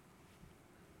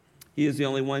 He is the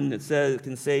only one that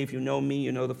can say, if you know me,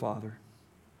 you know the Father.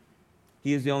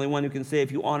 He is the only one who can say,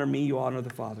 if you honor me, you honor the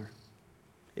Father.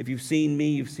 If you've seen me,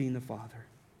 you've seen the Father.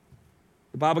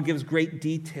 The Bible gives great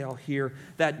detail here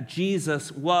that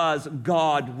Jesus was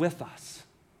God with us.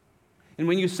 And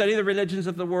when you study the religions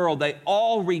of the world, they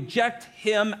all reject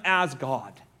him as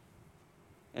God.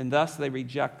 And thus they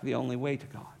reject the only way to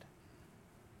God.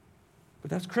 But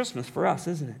that's Christmas for us,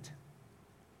 isn't it?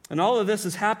 And all of this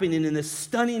is happening in this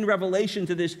stunning revelation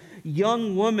to this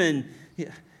young woman.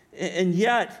 And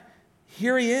yet,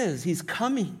 here he is. He's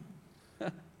coming.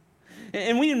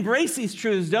 And we embrace these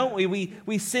truths, don't we?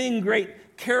 We sing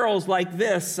great carols like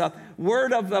this,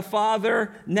 Word of the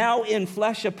Father, now in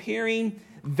flesh appearing,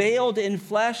 veiled in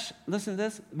flesh. Listen to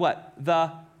this. What?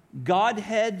 The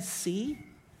Godhead see?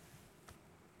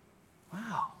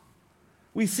 Wow.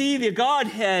 We see the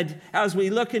Godhead as we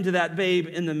look into that babe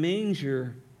in the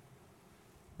manger.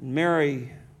 And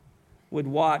Mary would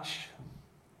watch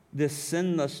this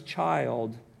sinless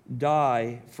child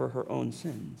die for her own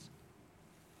sins.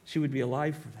 She would be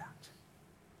alive for that.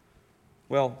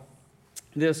 Well,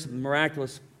 this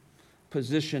miraculous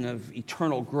position of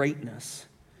eternal greatness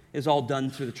is all done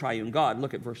through the triune God.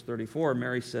 Look at verse 34.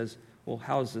 Mary says, well,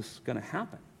 how is this going to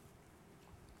happen?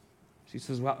 She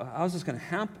says, well, how is this going to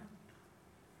happen?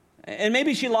 And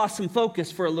maybe she lost some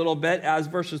focus for a little bit as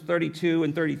verses 32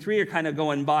 and 33 are kind of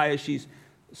going by as she's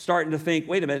starting to think,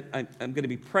 wait a minute, I'm going to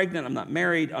be pregnant, I'm not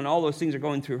married, and all those things are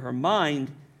going through her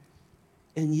mind.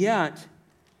 And yet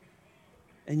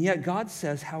God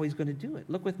says how he's going to do it.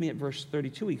 Look with me at verse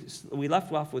 32. We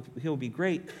left off with, he'll be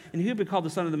great, and he'll be called the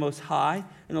Son of the Most High,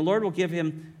 and the Lord will give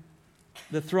him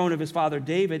the throne of his father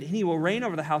David, and he will reign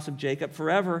over the house of Jacob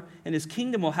forever, and his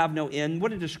kingdom will have no end.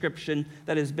 What a description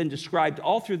that has been described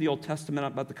all through the Old Testament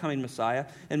about the coming Messiah.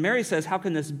 And Mary says, how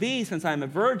can this be since I am a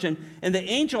virgin? And the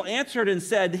angel answered and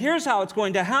said, here's how it's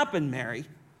going to happen, Mary.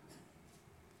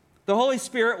 The Holy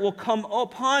Spirit will come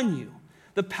upon you.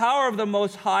 The power of the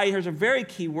Most High, here's a very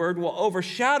key word, will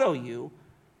overshadow you.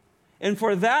 And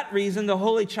for that reason, the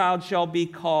Holy Child shall be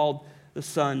called the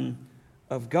Son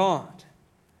of God.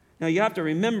 Now, you have to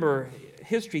remember,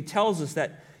 history tells us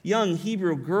that young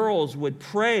Hebrew girls would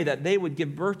pray that they would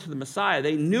give birth to the Messiah.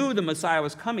 They knew the Messiah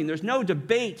was coming. There's no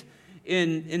debate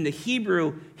in the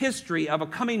Hebrew history of a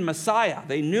coming Messiah.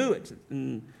 They knew it.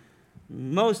 And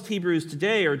most Hebrews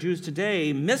today, or Jews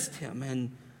today, missed him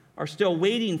and are still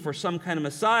waiting for some kind of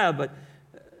Messiah. But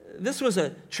this was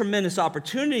a tremendous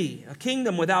opportunity. A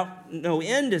kingdom without no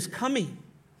end is coming.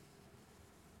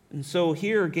 And so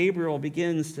here Gabriel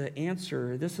begins to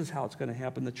answer, this is how it's going to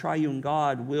happen. The triune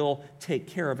God will take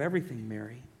care of everything,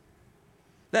 Mary.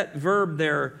 That verb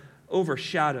there,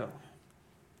 overshadow,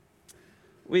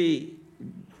 we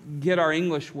get our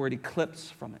English word eclipse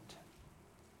from it.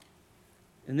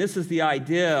 And this is the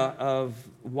idea of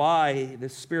why the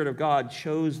Spirit of God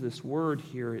chose this word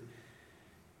here.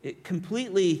 An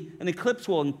eclipse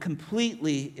will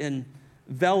completely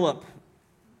envelop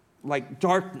like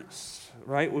darkness.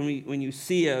 Right? When you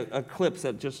see an eclipse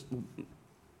that just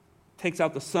takes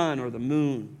out the sun or the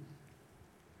moon.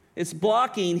 It's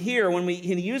blocking here. When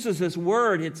he uses this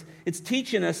word, it's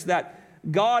teaching us that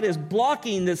God is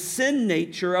blocking the sin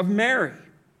nature of Mary.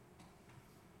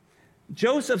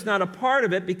 Joseph's not a part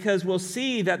of it because we'll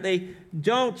see that they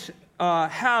don't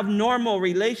have normal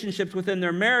relationships within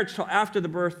their marriage till after the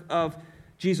birth of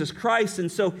Jesus Christ.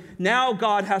 And so now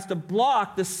God has to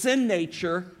block the sin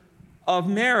nature of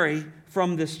Mary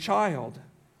from this child.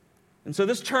 And so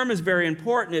this term is very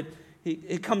important.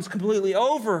 It comes completely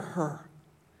over her.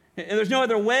 And there's no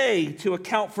other way to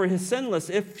account for his sinless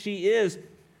if she is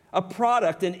a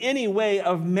product in any way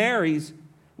of Mary's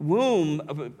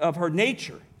womb, of her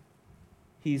nature.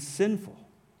 He's sinful.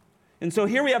 And so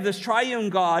here we have this triune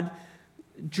God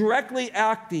directly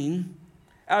acting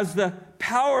as the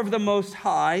power of the Most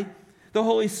High. The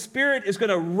Holy Spirit is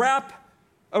going to wrap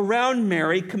around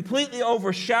Mary, completely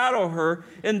overshadow her,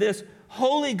 and this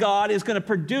holy God is going to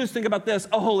produce, think about this,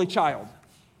 a holy child.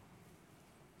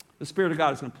 The Spirit of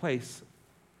God is going to place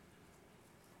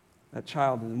that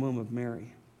child in the womb of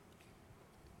Mary.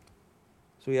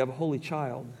 So we have a holy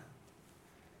child.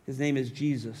 His name is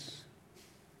Jesus.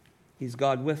 He's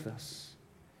God with us.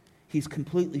 He's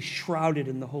completely shrouded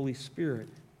in the Holy Spirit.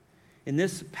 And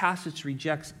this passage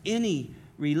rejects any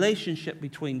relationship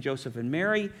between Joseph and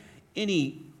Mary,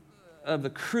 any of the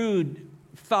crude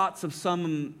thoughts of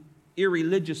some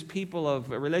irreligious people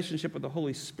of a relationship with the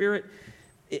Holy Spirit.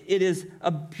 It is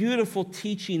a beautiful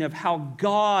teaching of how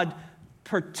God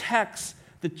protects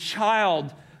the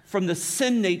child from the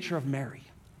sin nature of Mary.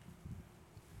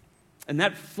 And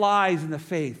that flies in the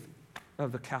faith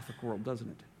of the Catholic world, doesn't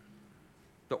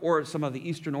it? Or some of the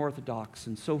Eastern Orthodox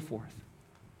and so forth.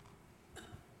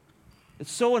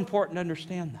 It's so important to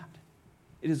understand that.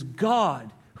 It is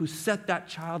God who set that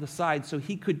child aside so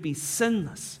he could be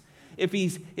sinless. If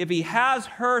he has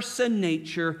her sin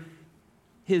nature,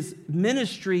 his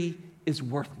ministry is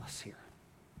worthless here.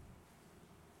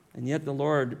 And yet the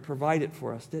Lord provided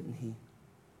for us, didn't he?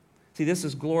 See, this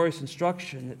is glorious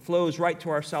instruction. It flows right to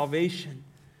our salvation.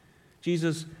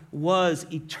 Jesus was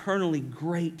eternally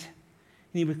great.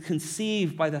 And he was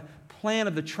conceived by the plan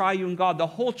of the triune God. The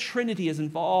whole Trinity is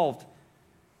involved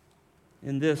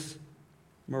in this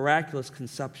miraculous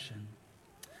conception.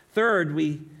 Third,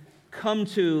 we come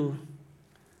to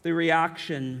the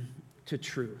reaction to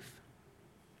truth.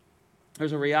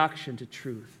 There's a reaction to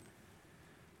truth.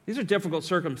 These are difficult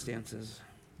circumstances.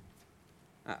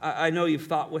 I know you've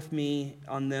thought with me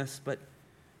on this, but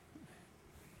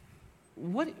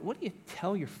what do you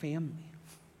tell your family?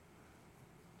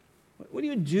 What do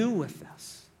you do with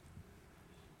this?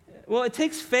 Well, it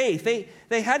takes faith.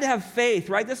 They had to have faith,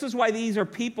 right? This is why these are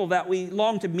people that we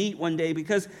long to meet one day,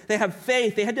 because they have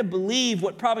faith. They had to believe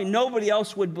what probably nobody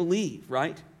else would believe,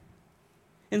 right?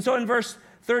 And so in verse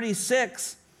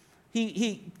 36,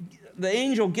 the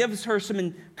angel gives her some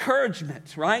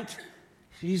encouragement, right?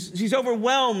 She's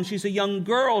overwhelmed. She's a young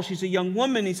girl. She's a young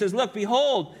woman. He says, look,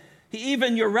 behold,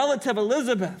 even your relative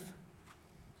Elizabeth,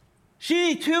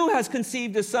 she too has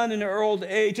conceived a son in her old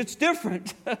age. It's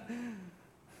different.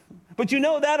 But you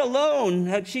know that alone,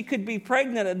 that she could be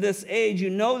pregnant at this age, you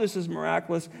know this is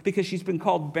miraculous because she's been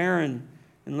called barren.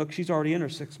 And look, she's already in her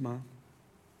 6th month.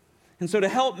 And so to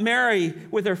help Mary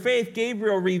with her faith,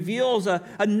 Gabriel reveals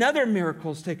another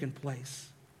miracle has taken place.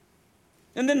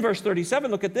 And then verse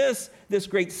 37, look at this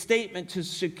great statement to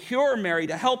secure Mary,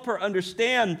 to help her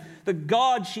understand the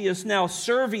God she is now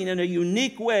serving in a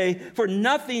unique way, for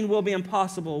nothing will be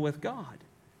impossible with God.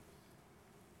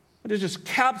 It is just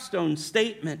capstone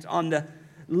statement on the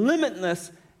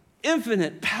limitless,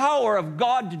 infinite power of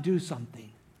God to do something.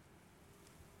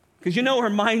 Because you know her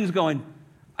mind's going,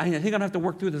 I think I'm going to have to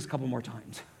work through this a couple more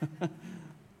times.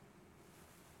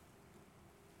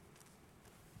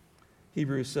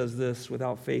 Hebrews says this,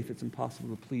 without faith it's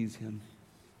impossible to please him.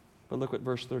 But look what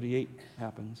verse 38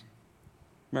 happens.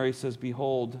 Mary says,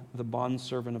 behold, the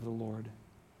bondservant of the Lord.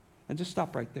 And just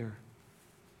stop right there.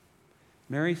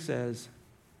 Mary says,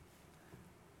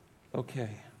 okay,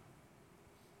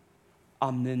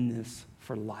 I'm in this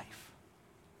for life.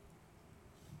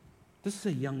 This is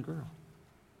a young girl.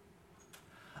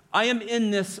 I am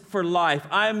in this for life.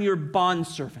 I am your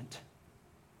bondservant.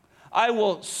 I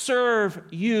will serve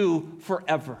you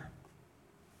forever.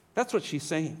 That's what she's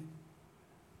saying.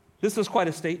 This is quite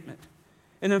a statement.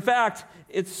 And in fact,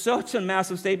 it's such a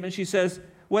massive statement. She says,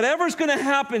 whatever's going to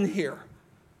happen here,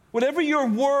 whatever your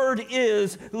word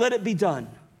is, let it be done.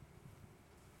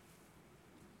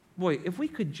 Boy, if we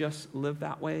could just live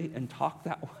that way and talk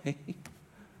that way,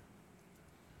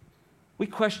 we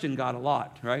question God a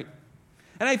lot, right?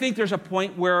 And I think there's a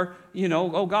point where,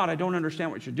 oh God, I don't understand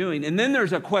what you're doing. And then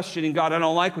there's a questioning, God, I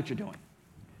don't like what you're doing.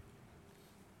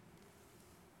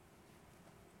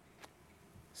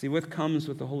 See, what comes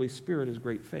with the Holy Spirit is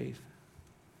great faith.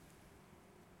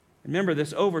 Remember,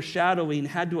 this overshadowing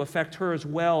had to affect her as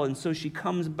well. And so she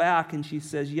comes back and she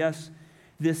says, yes,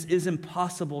 this is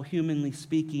impossible, humanly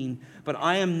speaking, but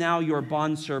I am now your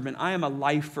bondservant. I am a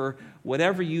lifer.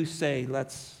 Whatever you say,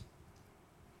 let's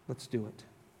do it.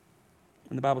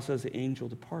 And the Bible says the angel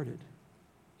departed.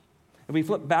 If we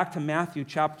flip back to Matthew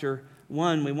chapter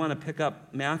 1, we want to pick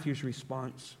up Matthew's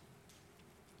response.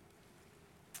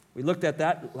 We looked at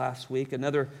that last week,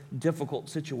 another difficult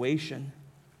situation.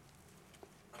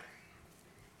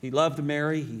 He loved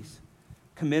Mary. He's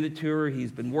committed to her.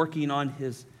 He's been working on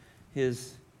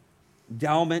his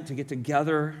endowment to get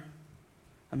together.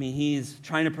 I mean, he's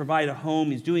trying to provide a home.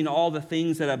 He's doing all the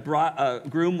things that a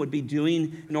groom would be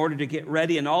doing in order to get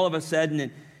ready. And all of a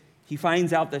sudden, he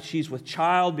finds out that she's with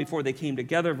child before they came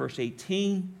together, verse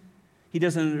 18. He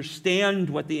doesn't understand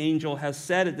what the angel has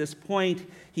said at this point.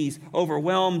 He's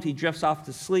overwhelmed. He drifts off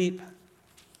to sleep.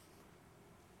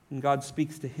 And God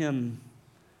speaks to him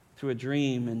through a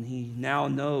dream. And he now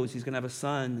knows he's going to have a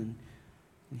son.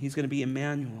 And he's going to be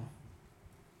Emmanuel.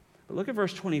 But look at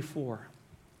verse 24.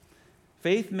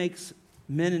 Faith makes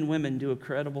men and women do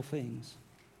incredible things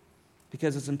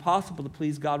because it's impossible to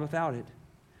please God without it.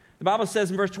 The Bible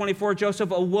says in verse 24, Joseph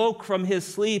awoke from his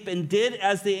sleep and did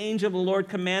as the angel of the Lord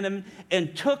commanded him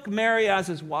and took Mary as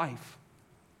his wife.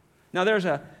 Now there's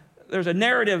a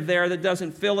narrative there that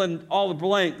doesn't fill in all the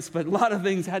blanks, but a lot of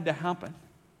things had to happen.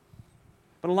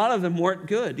 But a lot of them weren't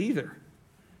good either,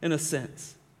 in a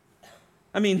sense.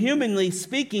 I mean, humanly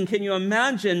speaking, can you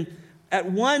imagine at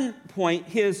one point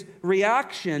his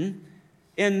reaction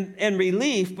and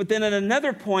relief, but then at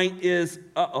another point is,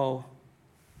 what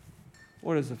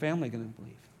is the family going to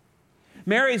believe?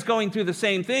 Mary's going through the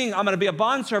same thing. I'm going to be a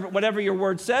bondservant. Whatever your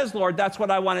word says, Lord, that's what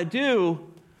I want to do.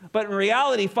 But in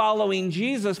reality, following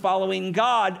Jesus, following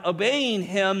God, obeying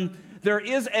him, there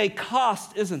is a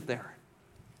cost, isn't there?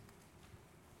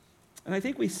 And I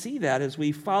think we see that as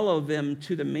we follow them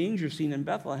to the manger scene in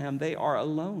Bethlehem. They are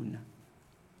alone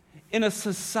in a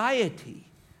society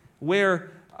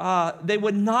where they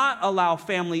would not allow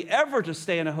family ever to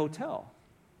stay in a hotel.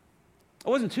 It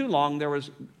wasn't too long, there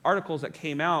was articles that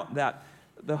came out that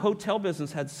the hotel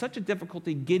business had such a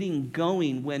difficulty getting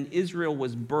going when Israel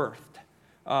was birthed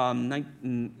in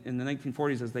the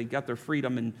 1940s as they got their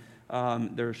freedom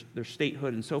and their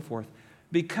statehood and so forth,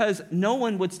 because no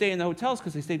one would stay in the hotels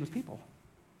because they stayed with people.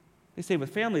 They stayed with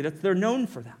family. They're known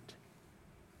for that.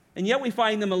 And yet we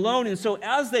find them alone. And so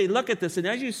as they look at this, and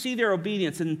as you see their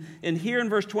obedience, and here in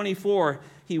verse 24,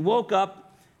 he woke up,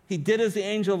 he did as the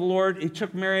angel of the Lord, he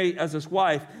took Mary as his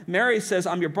wife. Mary says,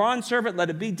 I'm your bondservant, let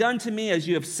it be done to me as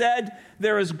you have said.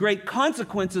 There is great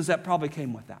consequences that probably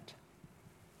came with that.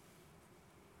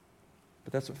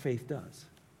 But that's what faith does.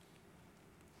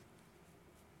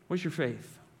 What's your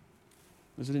faith?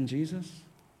 Is it in Jesus?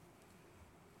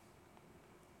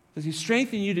 Does he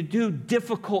strengthen you to do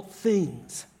difficult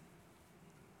things?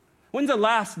 When's the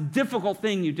last difficult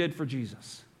thing you did for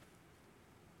Jesus?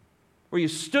 Where you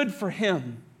stood for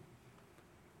him?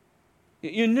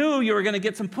 You knew you were going to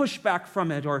get some pushback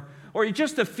from it, or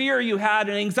just a fear you had,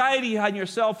 an anxiety you had in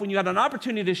yourself when you had an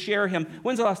opportunity to share him.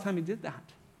 When's the last time you did that?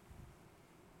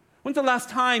 When's the last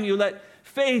time you let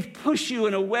faith push you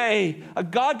in a way, a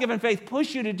God-given faith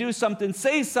push you to do something,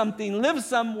 say something, live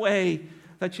some way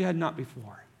that you had not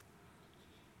before?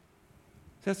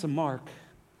 That's a mark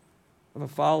of a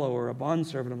follower, a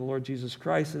bondservant of the Lord Jesus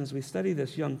Christ. And as we study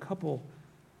this young couple,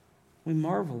 we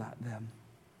marvel at them.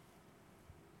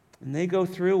 And they go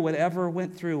through whatever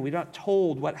went through. We're not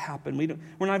told what happened.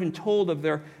 We're not even told of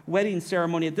their wedding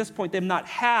ceremony. At this point, they've not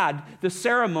had the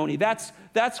ceremony. That's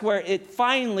where it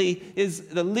finally is,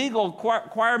 the legal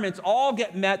requirements all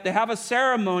get met. They have a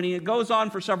ceremony. It goes on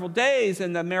for several days,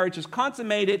 and the marriage is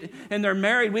consummated, and they're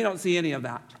married. We don't see any of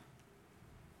that.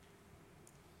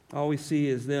 All we see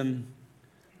is them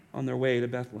on their way to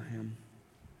Bethlehem.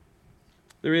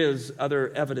 There is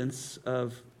other evidence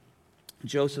of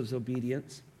Joseph's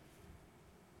obedience.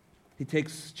 He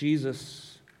takes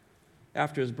Jesus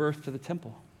after his birth to the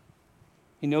temple.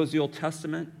 He knows the Old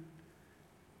Testament.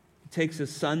 He takes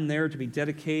his son there to be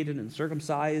dedicated and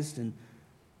circumcised. And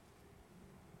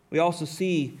we also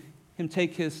see him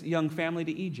take his young family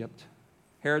to Egypt.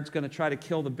 Herod's going to try to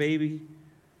kill the baby.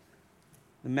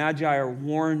 The Magi are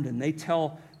warned, and they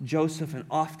tell Joseph, and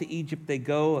off to Egypt they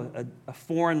go, a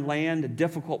foreign land, a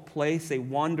difficult place. They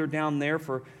wander down there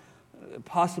for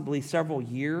possibly several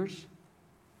years.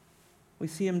 We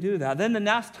see him do that. Then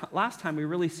the last time we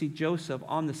really see Joseph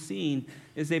on the scene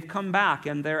is they've come back,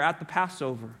 and they're at the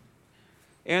Passover.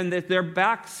 And that they're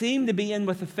back, seem to be in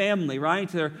with the family, right?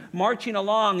 They're marching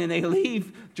along, and they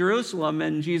leave Jerusalem,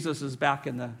 and Jesus is back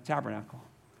in the tabernacle.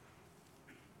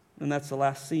 And that's the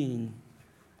last scene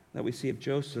that we see of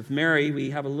Joseph. Mary, we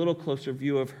have a little closer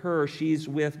view of her. She's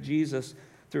with Jesus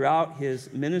throughout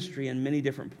his ministry in many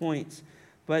different points,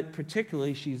 but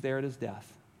particularly she's there at his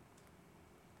death.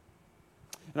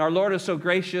 And our Lord is so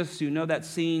gracious. You know that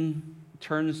scene,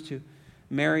 turns to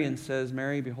Mary and says,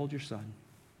 Mary, behold your son.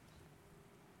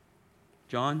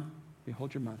 John,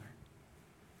 behold your mother.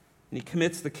 And he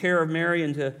commits the care of Mary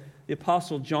into the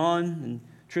Apostle John, and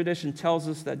tradition tells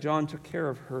us that John took care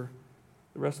of her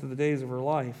the rest of the days of her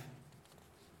life.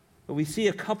 But we see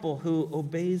a couple who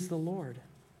obeys the Lord.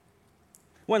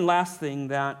 One last thing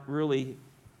that really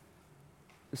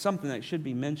is something that should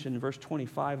be mentioned in verse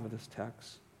 25 of this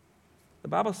text. The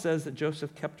Bible says that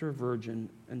Joseph kept her a virgin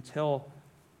until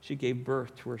she gave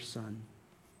birth to her son.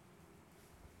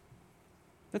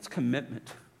 That's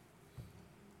commitment.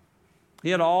 He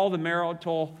had all the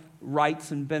marital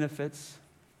rights and benefits,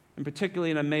 and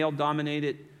particularly in a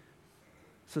male-dominated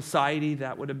society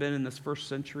that would have been in this first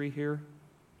century here.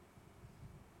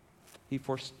 He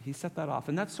set that off.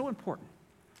 And that's so important,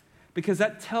 because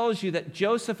that tells you that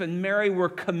Joseph and Mary were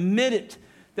committed,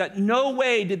 that no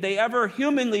way did they ever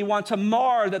humanly want to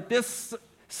mar that this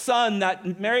son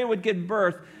that Mary would give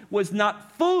birth was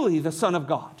not fully the Son of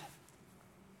God.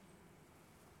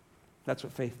 That's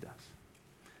what faith does.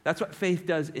 That's what faith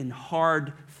does in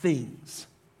hard things.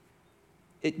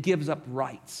 It gives up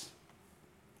rights.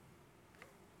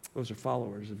 Those are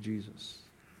followers of Jesus.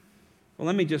 Well,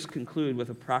 let me just conclude with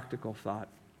a practical thought.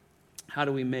 How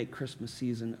do we make Christmas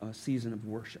season a season of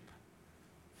worship?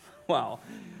 Well,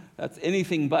 that's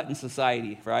anything but in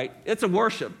society, right? It's a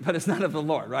worship, but it's not of the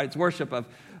Lord, right? It's worship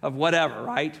of whatever,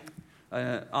 right?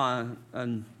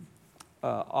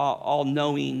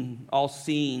 All-knowing,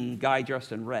 all-seeing guy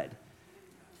dressed in red.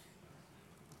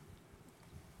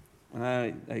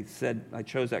 I said I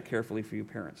chose that carefully for you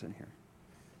parents in here.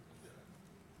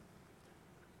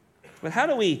 But how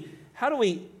do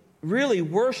we really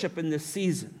worship in this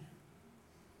season?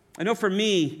 I know for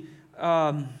me,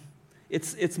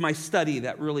 it's my study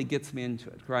that really gets me into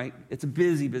it, right? It's a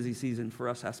busy, busy season for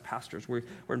us as pastors. We're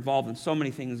involved in so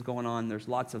many things going on. There's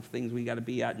lots of things we got to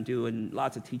be at and do, and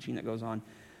lots of teaching that goes on.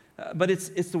 But it's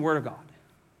the Word of God.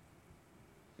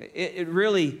 It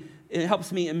really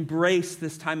helps me embrace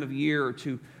this time of year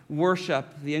to worship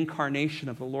the incarnation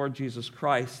of the Lord Jesus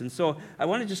Christ. And so I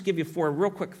want to just give you 4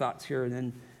 real quick thoughts here, and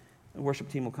then the worship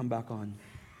team will come back on.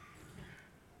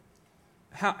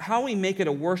 How we make it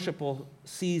a worshipful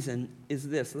season is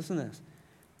this. Listen to this.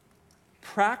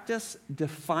 Practice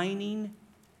defining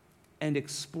and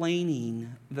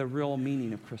explaining the real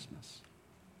meaning of Christmas.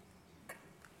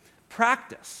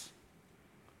 Practice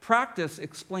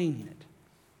explaining it.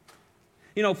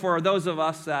 You know, for those of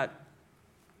us that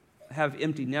have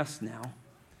empty nests now,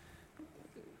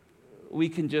 we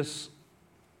can just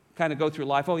kind of go through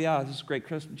life. Oh, yeah, this is great.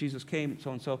 Jesus came,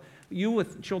 so and so. You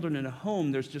with children in a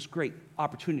home, there's just great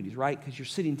opportunities, right? Because you're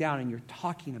sitting down and you're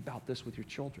talking about this with your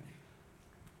children.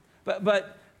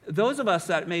 But those of us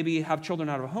that maybe have children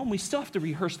out of a home, we still have to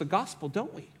rehearse the gospel,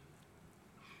 don't we?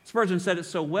 Spurgeon said it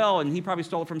so well, and he probably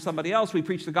stole it from somebody else. We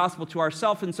preach the gospel to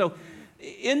ourselves. And so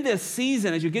in this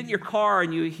season, as you get in your car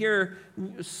and you hear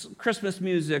Christmas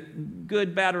music,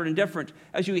 good, bad, or indifferent,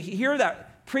 as you hear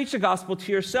that, preach the gospel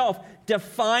to yourself.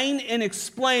 Define and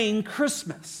explain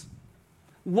Christmas.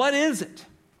 What is it?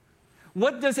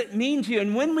 What does it mean to you?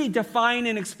 And when we define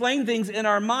and explain things in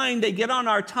our mind, they get on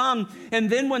our tongue. And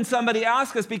then when somebody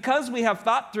asks us, because we have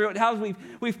thought through it, how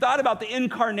we've thought about the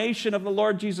incarnation of the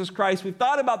Lord Jesus Christ. We've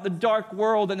thought about the dark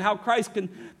world and how Christ can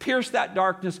pierce that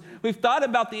darkness. We've thought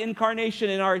about the incarnation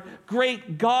in our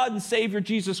great God and Savior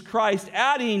Jesus Christ,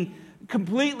 adding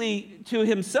completely to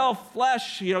himself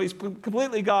flesh. You know, he's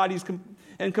completely God.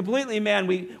 And completely man.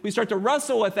 We start to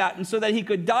wrestle with that, and so that he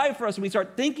could die for us, and we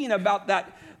start thinking about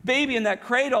that baby in that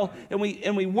cradle, and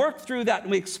we work through that,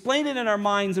 and we explain it in our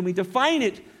minds, and we define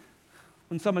it.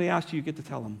 When somebody asks you, you get to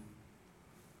tell them.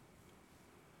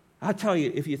 I'll tell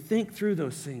you, if you think through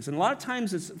those things, and a lot of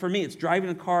times, for me, it's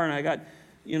driving a car, and I got,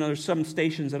 there's some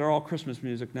stations that are all Christmas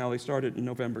music now. They started in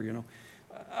November,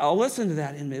 I'll listen to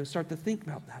that, and start to think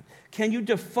about that. Can you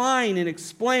define and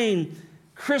explain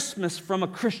Christmas from a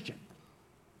Christian?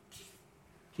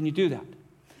 Can you do that?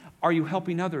 Are you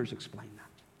helping others explain that?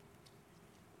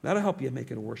 That'll help you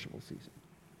make it a worshipful season.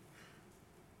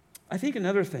 I think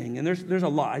another thing, and there's a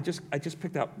lot. I just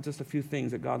picked out just a few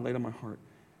things that God laid on my heart.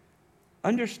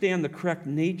 Understand the correct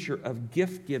nature of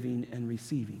gift giving and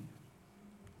receiving.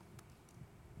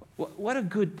 What a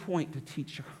good point to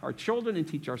teach our children and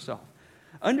teach ourselves.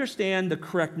 Understand the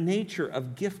correct nature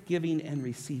of gift giving and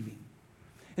receiving.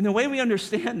 And the way we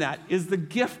understand that is the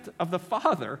gift of the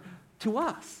Father to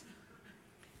us.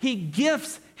 He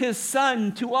gifts his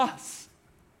Son to us.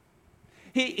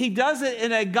 He does it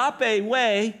in an agape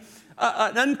way,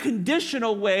 an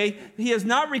unconditional way. He is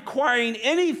not requiring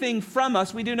anything from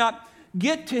us. We do not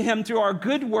get to him through our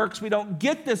good works. We don't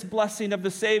get this blessing of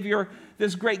the Savior,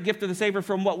 this great gift of the Savior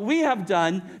from what we have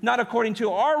done, not according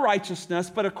to our righteousness,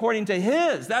 but according to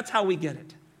his. That's how we get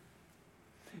it.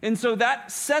 And so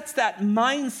that sets that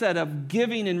mindset of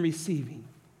giving and receiving.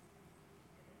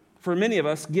 For many of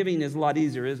us, giving is a lot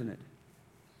easier, isn't it?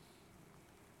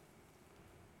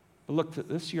 But look,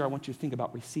 this year I want you to think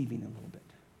about receiving a little bit.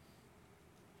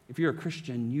 If you're a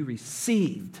Christian, you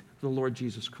received the Lord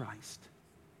Jesus Christ.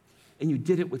 And you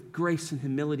did it with grace and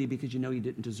humility because you know you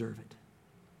didn't deserve it.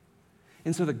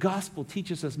 And so the gospel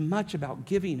teaches us much about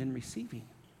giving and receiving.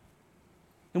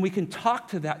 And we can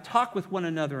talk with one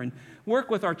another and work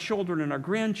with our children and our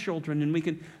grandchildren, and we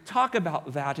can talk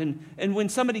about that. And when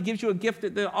somebody gives you a gift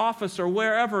at the office or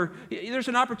wherever, there's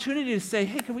an opportunity to say,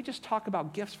 hey, can we just talk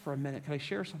about gifts for a minute? Can I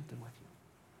share something with you?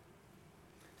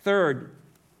 Third,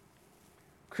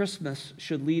 Christmas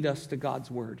should lead us to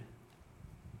God's Word.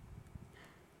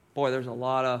 Boy, there's a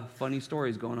lot of funny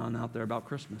stories going on out there about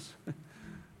Christmas.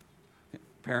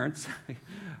 Parents,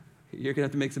 you're going to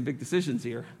have to make some big decisions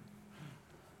here.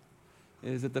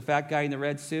 Is it the fat guy in the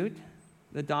red suit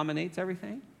that dominates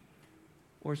everything?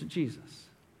 Or is it Jesus?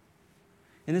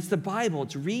 And it's the Bible.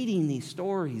 It's reading these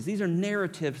stories. These are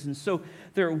narratives, and so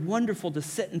they're wonderful to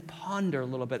sit and ponder a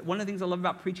little bit. One of the things I love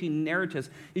about preaching narratives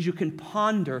is you can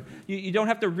ponder. You don't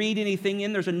have to read anything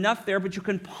in. There's enough there, but you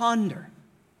can ponder.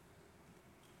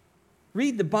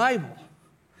 Read the Bible.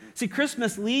 See,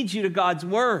 Christmas leads you to God's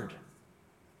Word.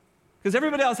 Because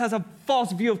everybody else has a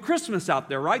false view of Christmas out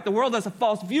there, right? The world has a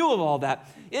false view of all that.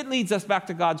 It leads us back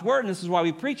to God's Word, and this is why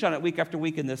we preach on it week after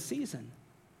week in this season.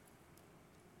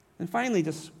 And finally,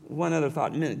 just one other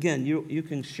thought. Again, you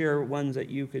can share ones that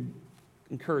you could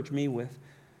encourage me with.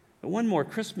 But one more,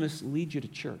 Christmas leads you to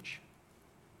church.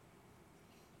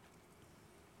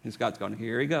 And Scott's going,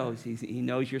 here he goes. He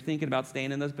knows you're thinking about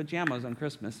staying in those pajamas on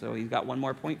Christmas, so he's got one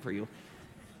more point for you.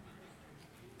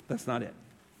 That's not it.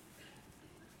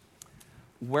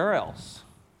 Where else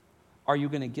are you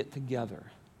going to get together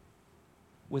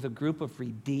with a group of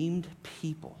redeemed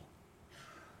people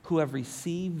who have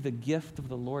received the gift of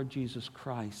the Lord Jesus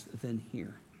Christ than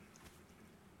here?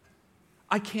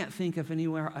 I can't think of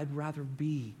anywhere I'd rather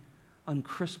be on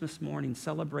Christmas morning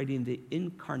celebrating the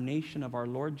incarnation of our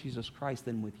Lord Jesus Christ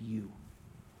than with you.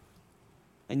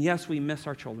 And yes, we miss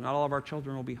our children. Not all of our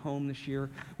children will be home this year.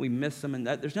 We miss them, and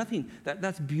there's nothing,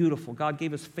 that's beautiful. God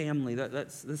gave us family.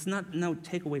 That's not no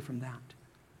takeaway from that.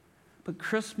 But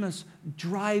Christmas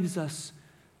drives us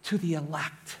to the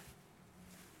elect.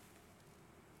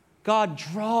 God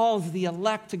draws the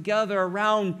elect together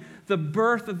around the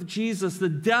birth of Jesus, the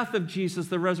death of Jesus,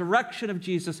 the resurrection of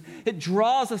Jesus. It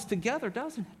draws us together,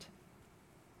 doesn't it?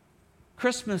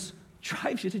 Christmas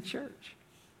drives you to church.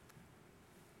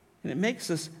 And it makes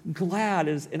us glad.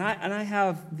 And I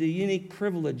have the unique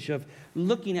privilege of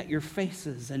looking at your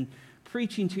faces and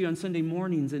preaching to you on Sunday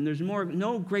mornings. And there's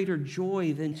no greater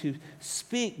joy than to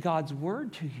speak God's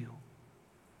word to you,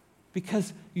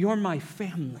 because you're my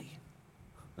family.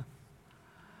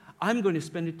 I'm going to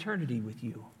spend eternity with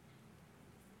you.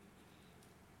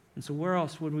 And so where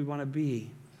else would we want to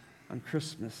be on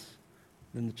Christmas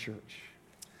than the church?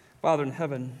 Father in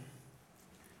heaven,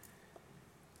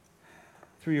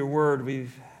 through your word,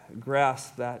 we've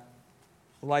grasped that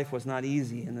life was not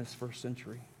easy in this first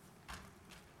century.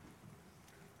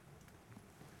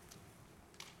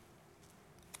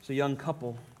 It's a young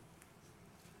couple.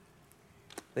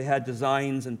 They had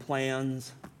designs and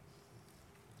plans.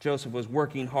 Joseph was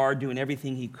working hard, doing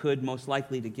everything he could, most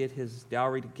likely to get his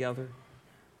dowry together.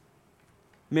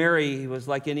 Mary was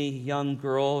like any young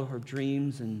girl. Her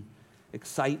dreams and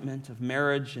excitement of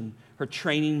marriage and her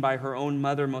training by her own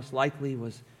mother most likely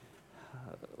was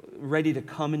ready to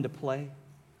come into play.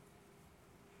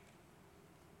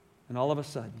 And all of a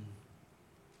sudden,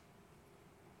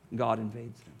 God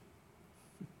invades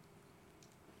them.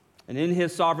 And in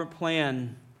his sovereign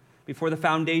plan, before the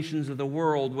foundations of the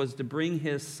world, was to bring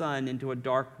his son into a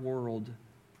dark world.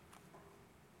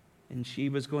 And he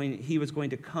was going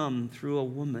to come through a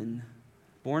woman,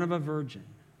 born of a virgin,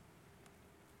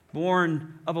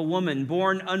 born of a woman,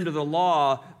 born under the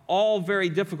law, all very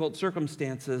difficult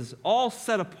circumstances, all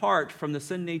set apart from the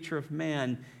sin nature of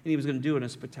man, and he was going to do it in a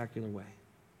spectacular way.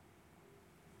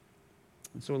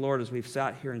 And so, Lord, as we've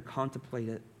sat here and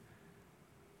contemplated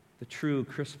the true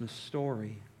Christmas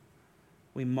story,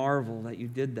 we marvel that you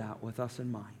did that with us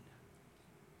in mind.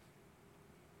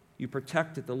 You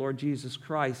protected the Lord Jesus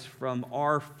Christ from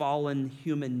our fallen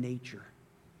human nature.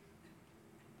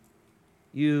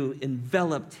 You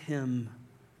enveloped him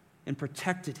and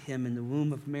protected him in the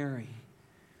womb of Mary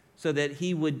so that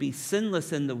he would be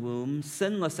sinless in the womb,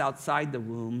 sinless outside the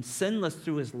womb, sinless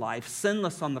through his life,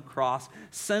 sinless on the cross,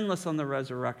 sinless on the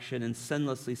resurrection, and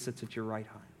sinlessly sits at your right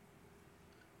hand.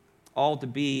 All to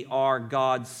be our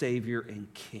God, Savior,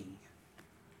 and King.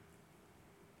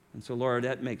 And so, Lord,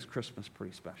 that makes Christmas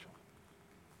pretty special.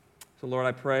 So, Lord,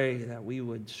 I pray that we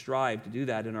would strive to do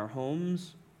that in our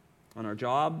homes, on our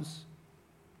jobs,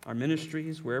 our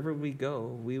ministries, wherever we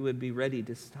go. We would be ready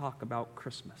to talk about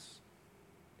Christmas,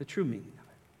 the true meaning of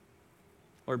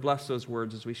it. Lord, bless those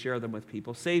words as we share them with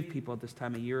people. Save people at this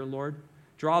time of year, Lord.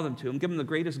 Draw them to Him. Give them the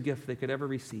greatest gift they could ever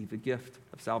receive, the gift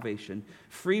of salvation,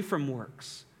 free from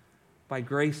works, by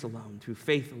grace alone, through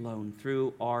faith alone,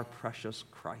 through our precious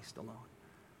Christ alone.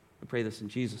 We pray this in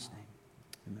Jesus' name.